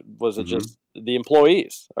college, was it just the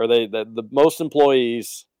employees? Are they the most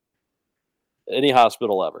employees any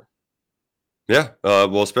hospital ever? Yeah,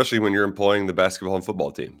 well, especially when you're employing the basketball and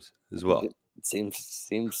football teams as well. It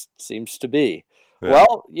seems to be. Yeah.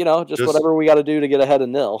 Well, just whatever we got to do to get ahead of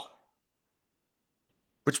nil.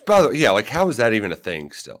 Which, by the way, yeah, like how is that even a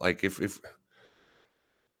thing still? Like if if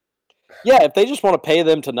they just want to pay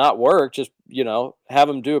them to not work, just have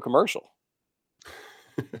them do a commercial.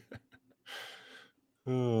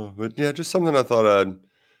 But yeah, just something I thought I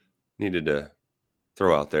needed to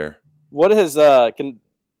throw out there. What is I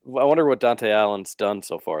wonder what Dante Allen's done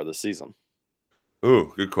so far this season.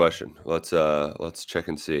 Ooh, good question. Let's check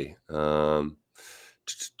and see.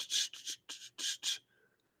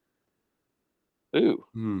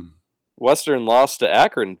 Western lost to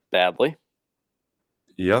Akron badly.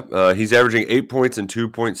 Yep. He's averaging 8 points and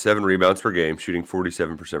 2.7 rebounds per game, shooting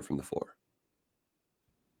 47% from the floor.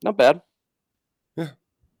 Not bad. Yeah.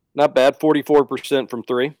 Not bad. 44% from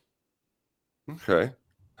three. Okay.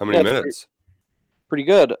 How many minutes? Pretty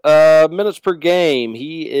good. Minutes per game.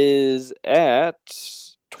 He is at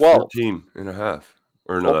 12. 14 and a half.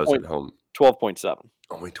 Or no, that was at home. 12.7.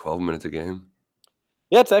 Only 12 minutes a game?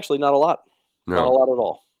 Yeah, it's actually not a lot. No. Not a lot at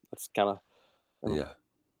all. That's kind of. Yeah.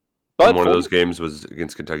 But one of those games was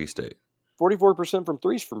against Kentucky State. 44% from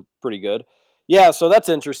threes from pretty good. Yeah, so that's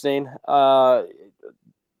interesting. Hope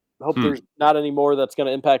there's not any more that's going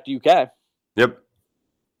to impact UK. Yep.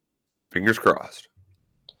 Fingers crossed.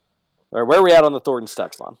 All right, where are we at on the Thornton's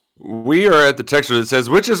text line? We are at the text that says,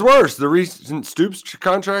 which is worse, the recent Stoops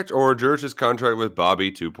contract or Jurish's contract with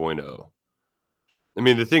Bobby 2.0? I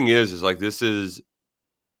mean, the thing is like this is,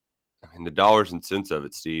 the dollars and cents of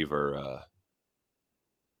it, Steve, are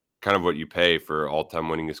kind of what you pay for all-time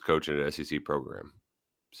winningest coach in an SEC program.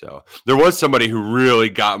 So there was somebody who really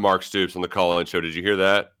got Mark Stoops on the call-in show. Did you hear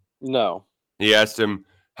that? No. He asked him,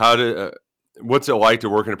 what's it like to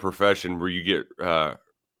work in a profession where you get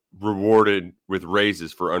rewarded with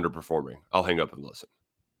raises for underperforming? I'll hang up and listen.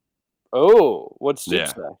 Oh, what's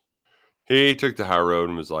Stoops say? He took the high road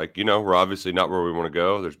and was like, we're obviously not where we want to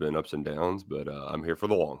go. There's been ups and downs, but I'm here for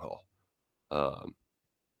the long haul.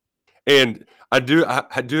 And I do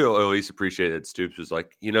at least appreciate that Stoops was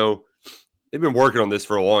like, they've been working on this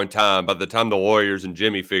for a long time. By the time the Warriors and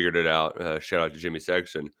Jimmy figured it out, shout out to Jimmy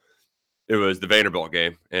Sexton, it was the Vanderbilt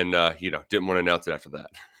game, and didn't want to announce it after that.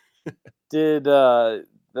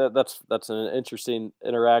 That's an interesting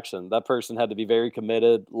interaction. That person had to be very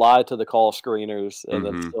committed, lie to the call screeners, and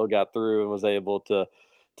then still got through and was able to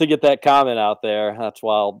get that comment out there. That's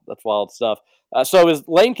wild. That's wild stuff. So is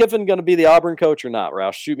Lane Kiffin going to be the Auburn coach or not,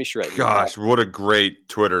 Roush? Shoot me straight. Gosh, what a great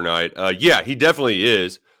Twitter night. Yeah, he definitely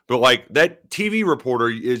is. But like that TV reporter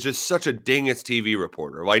is just such a dingus TV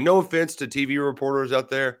reporter. Like, no offense to TV reporters out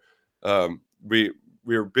there. We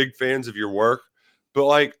are big fans of your work, but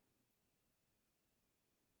like,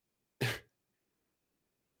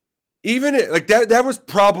 even like that was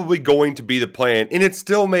probably going to be the plan, and it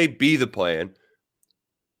still may be the plan.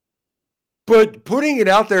 But putting it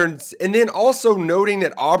out there and then also noting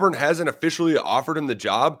that Auburn hasn't officially offered him the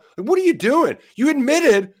job, like, what are you doing? You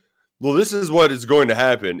admitted, well, this is what is going to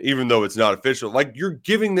happen, even though it's not official. Like, you're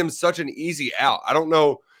giving them such an easy out. I don't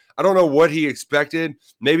know what he expected.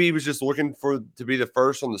 Maybe he was just looking to be the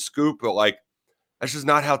first on the scoop, but like, that's just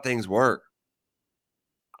not how things work.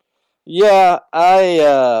 Yeah,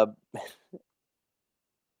 it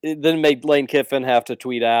then made Lane Kiffin have to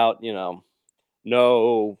tweet out,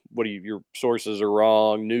 no, your sources are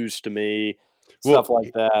wrong, news to me, stuff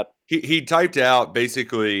like that. He typed out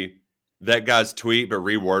basically that guy's tweet, but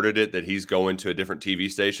reworded it that he's going to a different TV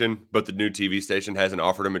station, but the new TV station hasn't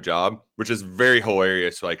offered him a job, which is very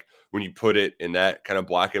hilarious. Like, when you put it in that kind of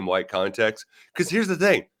black and white context, because here's the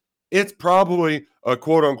thing, it's probably a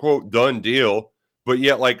quote unquote done deal, but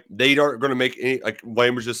yet like they aren't going to make any, like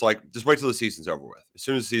Lane was just like, just wait till the season's over with. As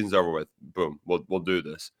soon as the season's over with, boom, we'll do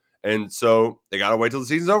this. And so they got to wait till the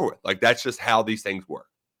season's over with. Like, that's just how these things work.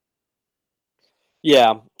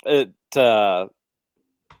 Yeah.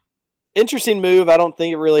 Interesting move. I don't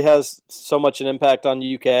think it really has so much an impact on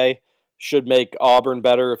UK. Should make Auburn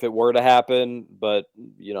better if it were to happen. But,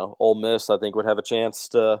 Ole Miss, I think, would have a chance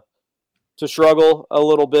to struggle a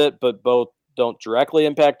little bit, but both don't directly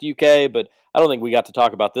impact UK. But I don't think we got to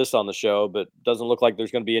talk about this on the show, but it doesn't look like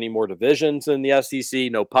there's going to be any more divisions in the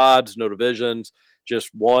SEC. No pods, no divisions.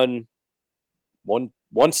 Just one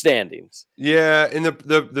standings. Yeah, and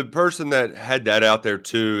the person that had that out there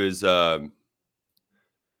too is he's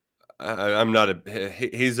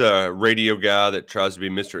a radio guy that tries to be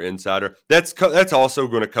Mr. Insider. That's also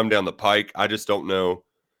going to come down the pike. I just don't know.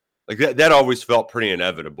 Like that always felt pretty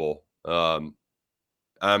inevitable. I'm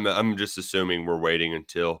just assuming we're waiting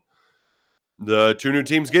until the two new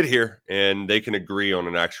teams get here and they can agree on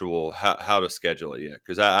an actual how to schedule it. Yeah,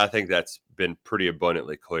 because I think that's been pretty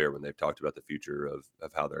abundantly clear when they've talked about the future of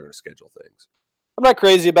how they're going to schedule things. I'm not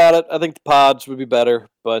crazy about it. I think the pods would be better,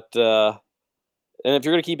 but and if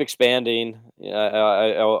you're going to keep expanding,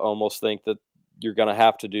 I almost think that you're going to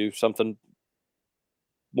have to do something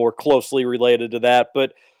more closely related to that.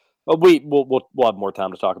 But we'll have more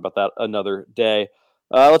time to talk about that another day.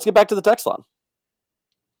 Let's get back to the text line.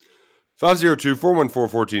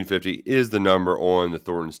 502-414-1450 is the number on the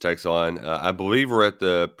Thornton's text line. I believe we're at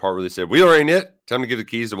the part where they said, Wheeler ain't it. Time to give the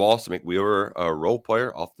keys to Wallace to make Wheeler a role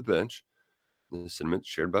player off the bench. The sentiment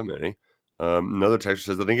shared by many. Another texter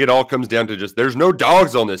says, I think it all comes down to just there's no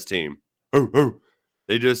dogs on this team.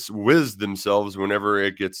 They just whiz themselves whenever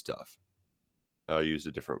it gets tough. I'll use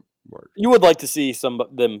a different word. You would like to see some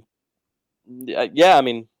of them. Yeah, I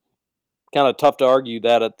mean, kind of tough to argue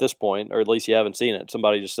that at this point, or at least you haven't seen it.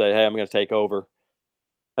 Somebody just say, hey, I'm going to take over.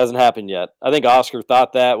 Hasn't happened yet. I think Oscar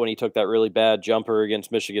thought that when he took that really bad jumper against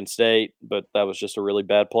Michigan State, but that was just a really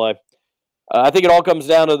bad play. I think it all comes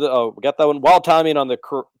down to we got that one. Wild timing on the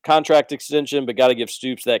contract extension, but got to give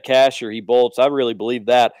Stoops that cash or he bolts. I really believe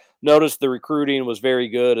that. Notice the recruiting was very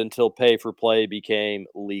good until pay for play became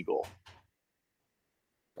legal.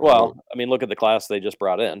 Well, I mean, look at the class they just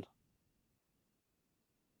brought in.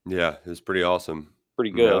 Yeah, it was pretty awesome.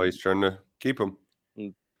 Pretty good. Now he's trying to keep him.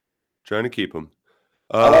 Trying to keep him.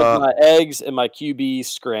 I like my eggs and my QBs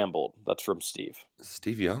scrambled. That's from Steve.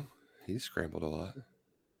 Steve Young. He's scrambled a lot.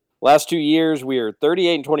 Last 2 years, we are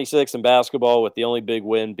 38-26 in basketball, with the only big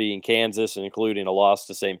win being Kansas and including a loss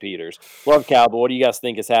to St. Peter's. Love Cal, but what do you guys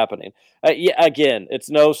think is happening? Yeah, again, it's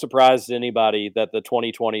no surprise to anybody that the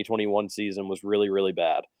 2020-21 season was really, really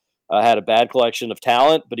bad. Had a bad collection of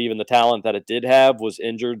talent, but even the talent that it did have was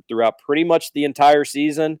injured throughout pretty much the entire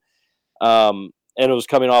season. And it was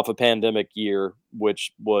coming off a pandemic year,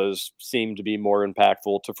 which seemed to be more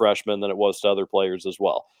impactful to freshmen than it was to other players as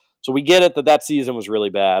well. So we get it that season was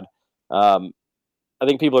really bad. I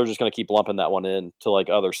think people are just going to keep lumping that one in to like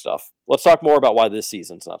other stuff. Let's talk more about why this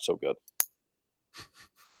season's not so good.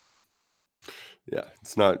 Yeah,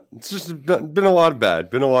 it's just been a lot of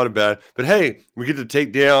bad. But hey, we get to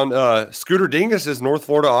take down Scooter Dingus's North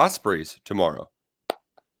Florida Ospreys tomorrow.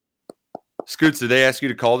 Scoots, did they ask you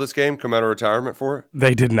to call this game, come out of retirement for it?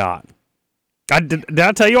 They did not. Did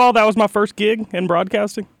I tell you all that was my first gig in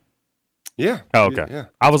broadcasting? Yeah. Oh, okay. Yeah.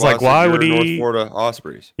 I was like, why would he? North Florida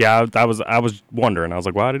Ospreys. Yeah, I was wondering. I was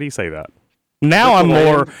like, why did he say that? Now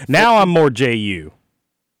I'm more JU.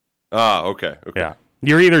 Ah, okay. Yeah.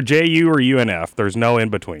 You're either JU or UNF. There's no in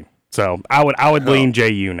between. So I would lean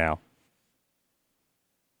JU now.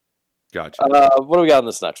 Gotcha. What do we got on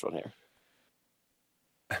this next one here?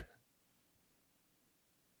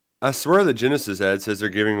 I swear the Genesis ad says they're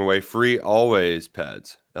giving away free always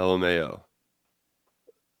pads. LMAO.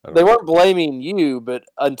 They weren't blaming you, but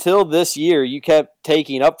until this year, you kept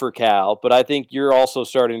taking up for Cal. But I think you're also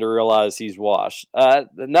starting to realize he's washed.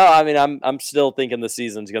 No, I mean I'm still thinking the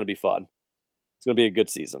season's going to be fun. It's going to be a good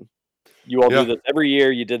season. You all do this every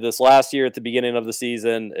year. You did this last year at the beginning of the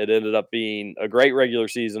season. It ended up being a great regular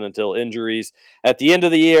season until injuries at the end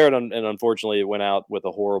of the year, and unfortunately, it went out with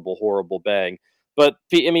a horrible, horrible bang. But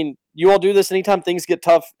I mean, you all do this anytime things get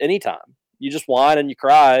tough. Anytime. You just whine and you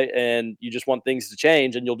cry and you just want things to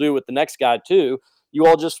change, and you'll do it with the next guy too. You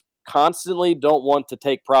all just constantly don't want to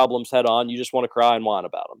take problems head on. You just want to cry and whine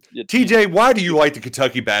about them. TJ, why do you like the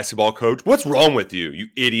Kentucky basketball coach? What's wrong with you, you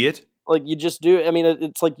idiot? Like you just do. I mean,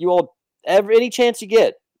 it's like you all any chance you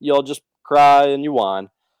get, you all just cry and you whine.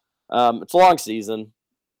 It's a long season,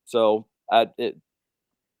 so but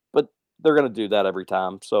they're going to do that every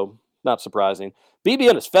time. So not surprising.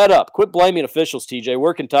 BBN is fed up. Quit blaming officials, TJ.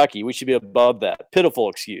 We're Kentucky. We should be above that.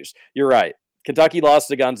 Pitiful excuse. You're right. Kentucky lost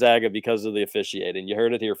to Gonzaga because of the officiating. You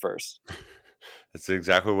heard it here first. That's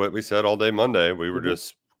exactly what we said all day Monday. We were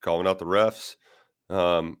just calling out the refs.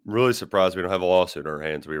 Really surprised we don't have a lawsuit in our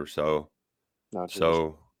hands. We were so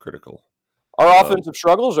critical. Our offensive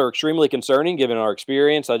struggles are extremely concerning given our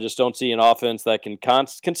experience. I just don't see an offense that can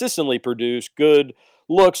consistently produce good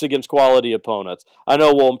looks against quality opponents. I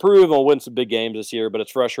know we'll improve and we'll win some big games this year, but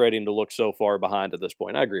it's frustrating to look so far behind at this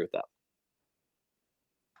point. I agree with that.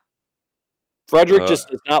 Frederick just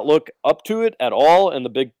does not look up to it at all in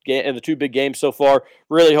the two big games so far.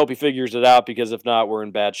 Really hope he figures it out, because if not, we're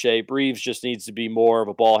in bad shape. Reeves just needs to be more of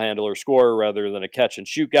a ball handler scorer rather than a catch and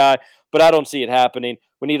shoot guy, but I don't see it happening.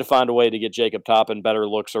 We need to find a way to get Jacob Toppin better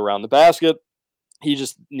looks around the basket. He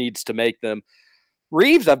just needs to make them.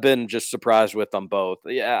 Reeves, I've been just surprised with them both.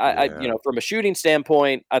 I from a shooting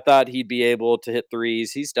standpoint, I thought he'd be able to hit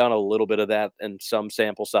threes. He's done a little bit of that in some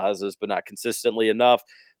sample sizes, but not consistently enough.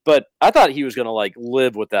 But I thought he was going to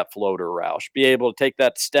live with that floater, Roush, be able to take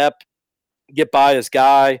that step, get by his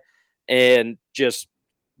guy, and just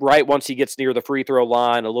right once he gets near the free throw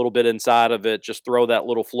line, a little bit inside of it, just throw that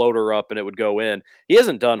little floater up and it would go in. He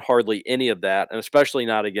hasn't done hardly any of that, and especially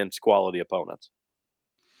not against quality opponents.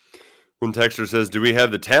 When Texter says, do we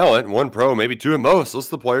have the talent? One pro, maybe two at most.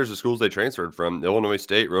 List the players of schools they transferred from: Illinois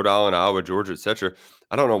State, Rhode Island, Iowa, Georgia, etc.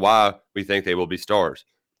 I don't know why we think they will be stars.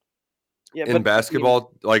 Yeah, in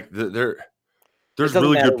basketball, there's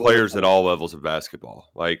really good players at all levels of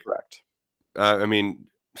basketball. Correct. I mean,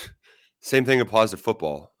 same thing applies to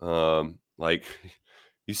football.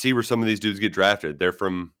 You see where some of these dudes get drafted. They're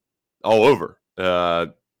from all over.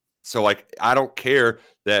 So I don't care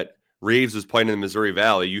that Reeves was playing in the Missouri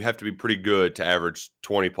Valley. You have to be pretty good to average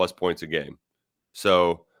 20-plus points a game.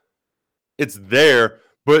 So it's there.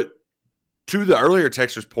 But to the earlier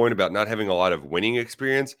texter's point about not having a lot of winning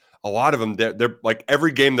experience, a lot of them, they're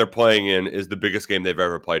every game they're playing in is the biggest game they've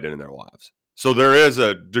ever played in their lives. So there is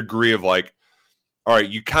a degree of all right,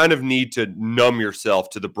 you kind of need to numb yourself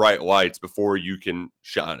to the bright lights before you can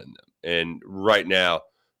shine in them. And right now,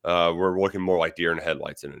 we're looking more like deer in the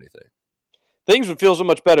headlights than anything. Things would feel so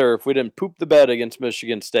much better if we didn't poop the bed against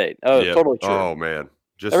Michigan State. Totally true. Oh, man.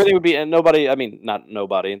 Everything would be, and nobody, not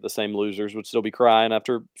nobody, the same losers would still be crying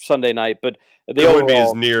after Sunday night, but it wouldn't be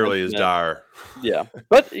as nearly as dire. Yeah.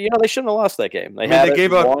 But, they shouldn't have lost that game. They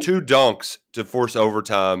gave up 2 dunks to force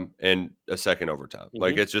overtime and a second overtime.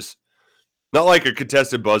 Mm-hmm. It's just not like a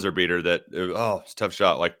contested buzzer beater that, it's a tough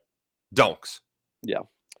shot. Dunks. Yeah.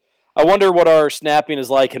 I wonder what our snapping is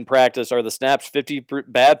like in practice. Are the snaps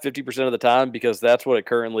 50% of the time? Because that's what it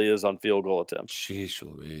currently is on field goal attempts. Jeez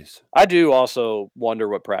Louise. I do also wonder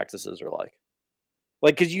what practices are like.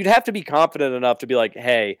 Because you'd have to be confident enough to be like,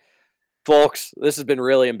 hey, folks, this has been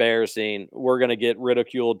really embarrassing. We're going to get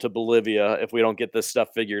ridiculed to Bolivia if we don't get this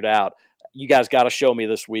stuff figured out. You guys got to show me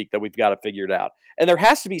this week that we've got it figured out. And there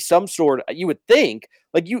has to be some sort, you would think,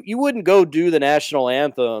 you wouldn't go do the national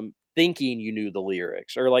anthem thinking you knew the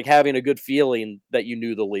lyrics, or having a good feeling that you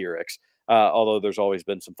knew the lyrics. Although there's always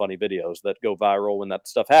been some funny videos that go viral when that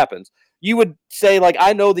stuff happens. You would say,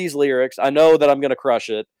 I know these lyrics. I know that I'm going to crush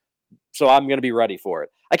it, so I'm going to be ready for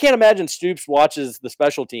it. I can't imagine Stoops watches the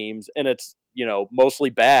special teams and it's, mostly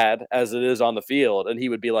bad as it is on the field. And he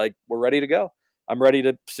would be like, we're ready to go. I'm ready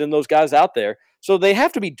to send those guys out there. So they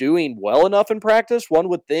have to be doing well enough in practice, one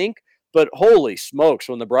would think. But holy smokes,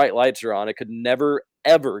 when the bright lights are on, it could never,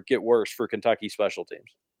 ever get worse for Kentucky special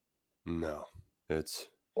teams. No, it's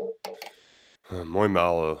muy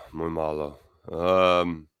malo, muy malo.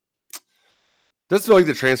 Does feel like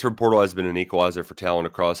the transfer portal has been an equalizer for talent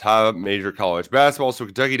across high major college basketball, so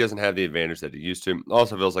Kentucky doesn't have the advantage that it used to.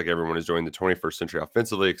 Also feels like everyone is joining the 21st century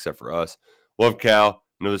offensively, except for us. Love Cal.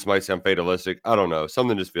 I know this might sound fatalistic. I don't know.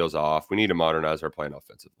 Something just feels off. We need to modernize our plan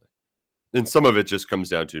offensively. And some of it just comes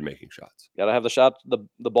down to making shots. Got to have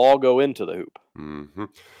the ball go into the hoop. Mm-hmm.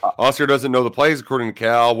 Oscar doesn't know the plays, according to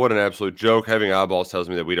Cal. What an absolute joke. Having eyeballs tells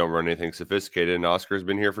me that we don't run anything sophisticated, and Oscar's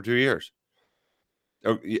been here for 2 years.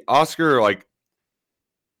 Oscar, like,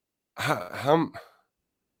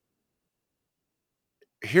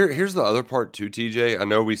 here's the other part too, TJ. I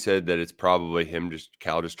know we said that it's probably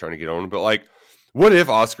Cal just trying to get on, but like, what if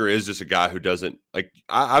Oscar is just a guy who doesn't like?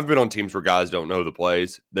 I've been on teams where guys don't know the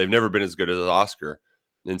plays. They've never been as good as Oscar,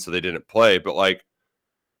 and so they didn't play. But like,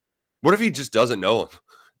 what if he just doesn't know them?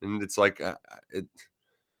 And it's like,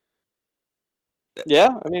 yeah,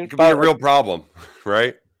 I mean, it could be a real problem,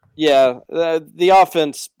 right? Yeah, the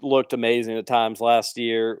offense looked amazing at times last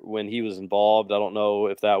year when he was involved. I don't know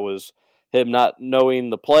if that was him not knowing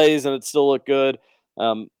the plays and it still looked good.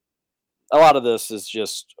 A lot of this is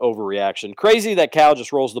just overreaction. Crazy that Cal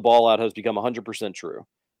just rolls the ball out has become 100% true.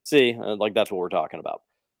 See, like that's what we're talking about.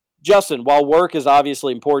 Justin, while work is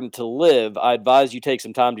obviously important to live, I advise you take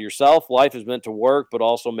some time to yourself. Life is meant to work, but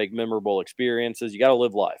also make memorable experiences. You got to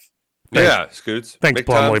live life. Yeah, Scoots. Thanks,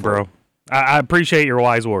 Plumley, bro. I appreciate your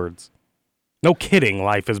wise words. No kidding.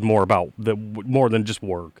 Life is more than just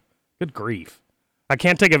work. Good grief. I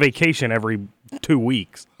can't take a vacation every 2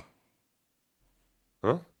 weeks.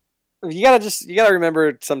 Huh? You gotta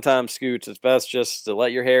remember sometimes, Scoots, it's best just to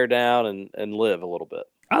let your hair down and live a little bit.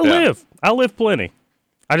 I live plenty.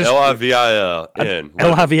 I just L-I-V-I-N.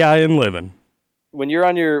 L-I-V-I-N living. When you're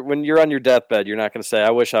on your deathbed, you're not gonna say,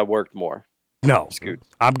 "I wish I worked more." No, Scoot.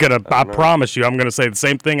 I promise you, I'm gonna say the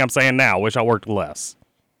same thing I'm saying now. Wish I worked less.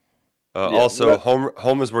 Also,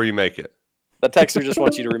 home is where you make it. That texter just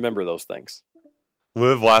wants you to remember those things.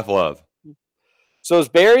 Live, laugh, love. So is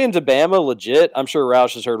Barry and Bama legit? I'm sure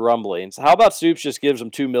Roush has heard rumblings. How about Stoops just gives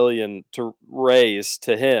him $2 million to raise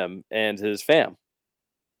to him and his fam?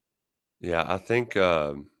 Yeah, I think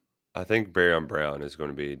Barry on Brown is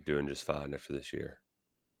going to be doing just fine after this year.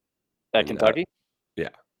 At Kentucky? Yeah.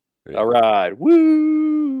 All right.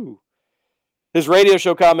 Woo! His radio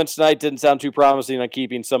show comments tonight didn't sound too promising on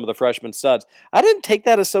keeping some of the freshman studs. I didn't take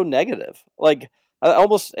that as so negative. Like, I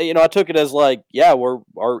almost, I took it as like, yeah,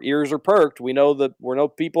 our ears are perked. We know that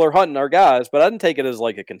people are hunting our guys, but I didn't take it as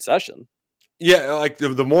like a concession. Yeah, like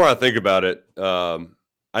the more I think about it,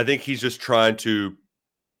 I think he's just trying to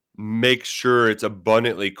make sure it's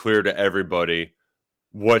abundantly clear to everybody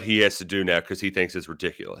what he has to do now because he thinks it's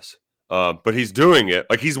ridiculous. But he's doing it.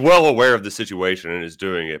 Like, he's well aware of the situation and is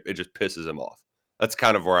doing it. It just pisses him off. That's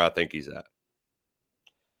kind of where I think he's at.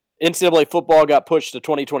 NCAA football got pushed to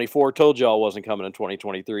 2024. Told y'all wasn't coming in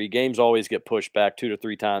 2023. Games always get pushed back 2 to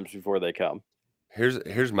 3 times before they come.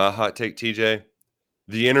 Here's my hot take, TJ.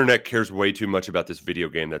 The internet cares way too much about this video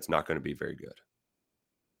game that's not going to be very good.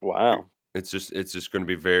 Wow. It's just going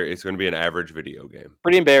to be it's going to be an average video game.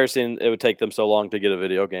 Pretty embarrassing it would take them so long to get a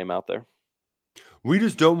video game out there. We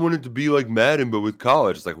just don't want it to be like Madden, but with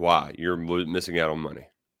college. It's like, why? You're missing out on money.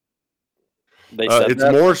 It's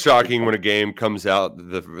more shocking when a game comes out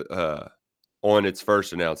on its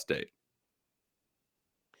first announced date.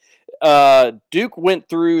 Duke went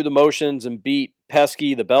through the motions and beat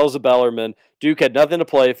Pesky, the Bells of Bellarmine. Duke had nothing to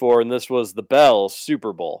play for, and this was the Bells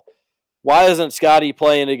Super Bowl. Why isn't Scotty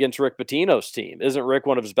playing against Rick Pitino's team? Isn't Rick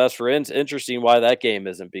one of his best friends? Interesting why that game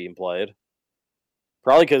isn't being played.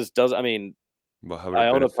 Probably because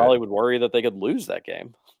Iona probably would worry that they could lose that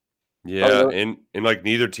game. Yeah, and like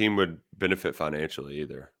neither team would benefit financially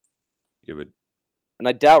either. It would, and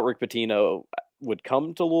I doubt Rick Pitino would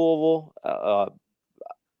come to Louisville.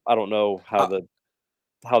 I don't know how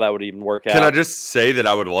that would even work out. Can I just say that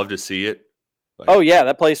I would love to see it? Oh yeah,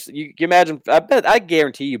 that place. You can imagine. I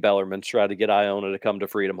guarantee you, Bellarmine's tried to get Iona to come to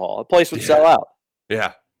Freedom Hall. The place would sell out.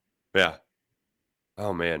 Yeah.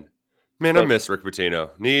 Oh man, I miss Rick Pitino.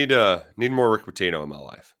 Need more Rick Pitino in my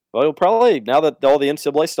life. Well, he'll probably, now that all the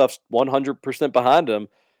NCAA stuff's 100% behind him,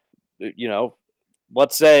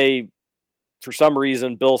 let's say for some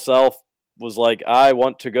reason Bill Self was like, I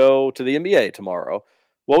want to go to the NBA tomorrow.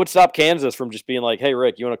 What would stop Kansas from just being like, hey,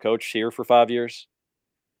 Rick, you want to coach here for 5 years?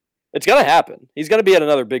 It's going to happen. He's going to be at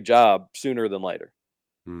another big job sooner than later.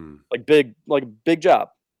 Like big job,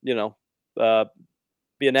 be a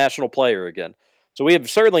national player again. So we have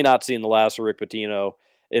certainly not seen the last of Rick Pitino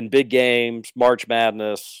in big games, March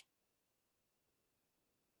Madness.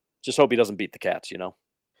 Just hope he doesn't beat the Cats,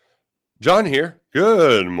 John here.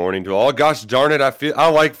 Good morning to all. Gosh darn it, I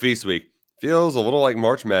like Feast Week. feels a little like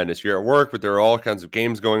March Madness. You're at work, but there are all kinds of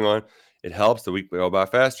games going on. It helps. The week will go by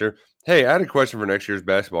faster. Hey, I had a question for next year's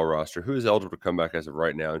basketball roster. Who is eligible to come back as of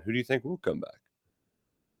right now, and who do you think will come back?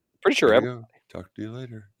 Pretty sure everybody. Talk to you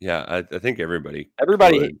later. Yeah, I think everybody.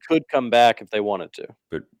 Everybody could come back if they wanted to,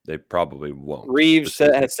 but they probably won't. Reeves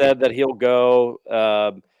has said that he'll go.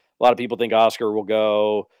 A lot of people think Oscar will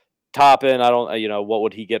go. Toppin, I don't. What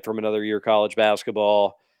would he get from another year of college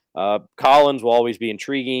basketball? Collins will always be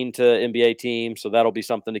intriguing to NBA teams, so that'll be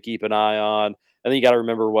something to keep an eye on. And then you got to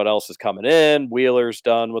remember what else is coming in. Wheeler's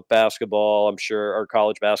done with basketball, I'm sure, or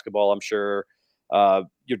college basketball, I'm sure.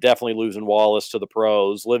 You're definitely losing Wallace to the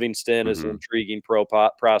pros. Livingston is an intriguing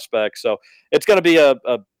prospect. So it's going to be a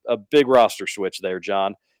big roster switch there,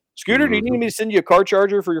 John. Scooter, do you need me to send you a car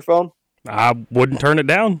charger for your phone? I wouldn't turn it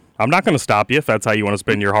down. I'm not going to stop you if that's how you want to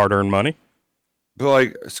spend your hard-earned money. But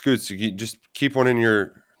like, Scoots, you just keep one in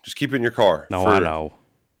your car. No, I know.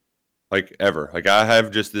 Like ever. Like I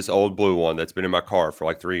have just this old blue one that's been in my car for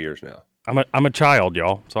like 3 years now. I'm a child,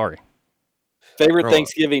 y'all. Sorry. Favorite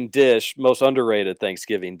Thanksgiving dish, most underrated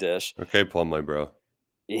Thanksgiving dish. Okay, Plumlee, bro.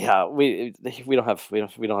 Yeah, we don't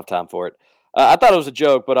have time for it. I thought it was a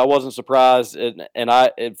joke, but I wasn't surprised. And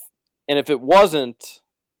if it wasn't,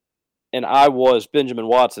 and I was Benjamin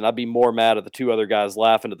Watson, I'd be more mad at the two other guys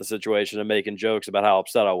laughing at the situation and making jokes about how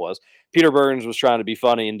upset I was. Peter Burns was trying to be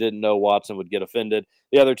funny and didn't know Watson would get offended.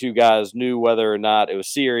 The other two guys knew whether or not it was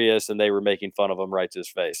serious, and they were making fun of him right to his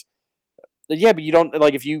face. Yeah, but you don't,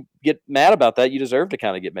 like, if you get mad about that, you deserve to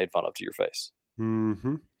kind of get made fun of to your face.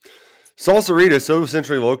 Mm-hmm. Salsarita is so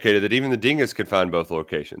centrally located that even the dingus could find both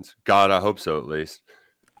locations. God, I hope so, at least.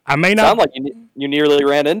 I may not. Sound like you nearly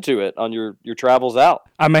ran into it on your travels out.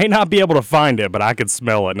 I may not be able to find it, but I could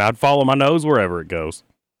smell it, and I'd follow my nose wherever it goes.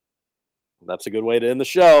 That's a good way to end the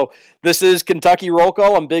show. This is Kentucky Roll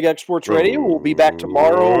Call on Big X Sports Radio. We'll be back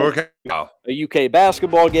tomorrow. Okay. A UK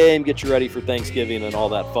basketball game. Get you ready for Thanksgiving and all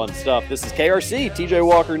that fun stuff. This is KRC, TJ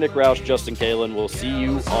Walker, Nick Roush, Justin Kalen. We'll see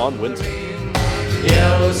you on Wednesday.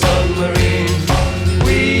 Yellow submarine.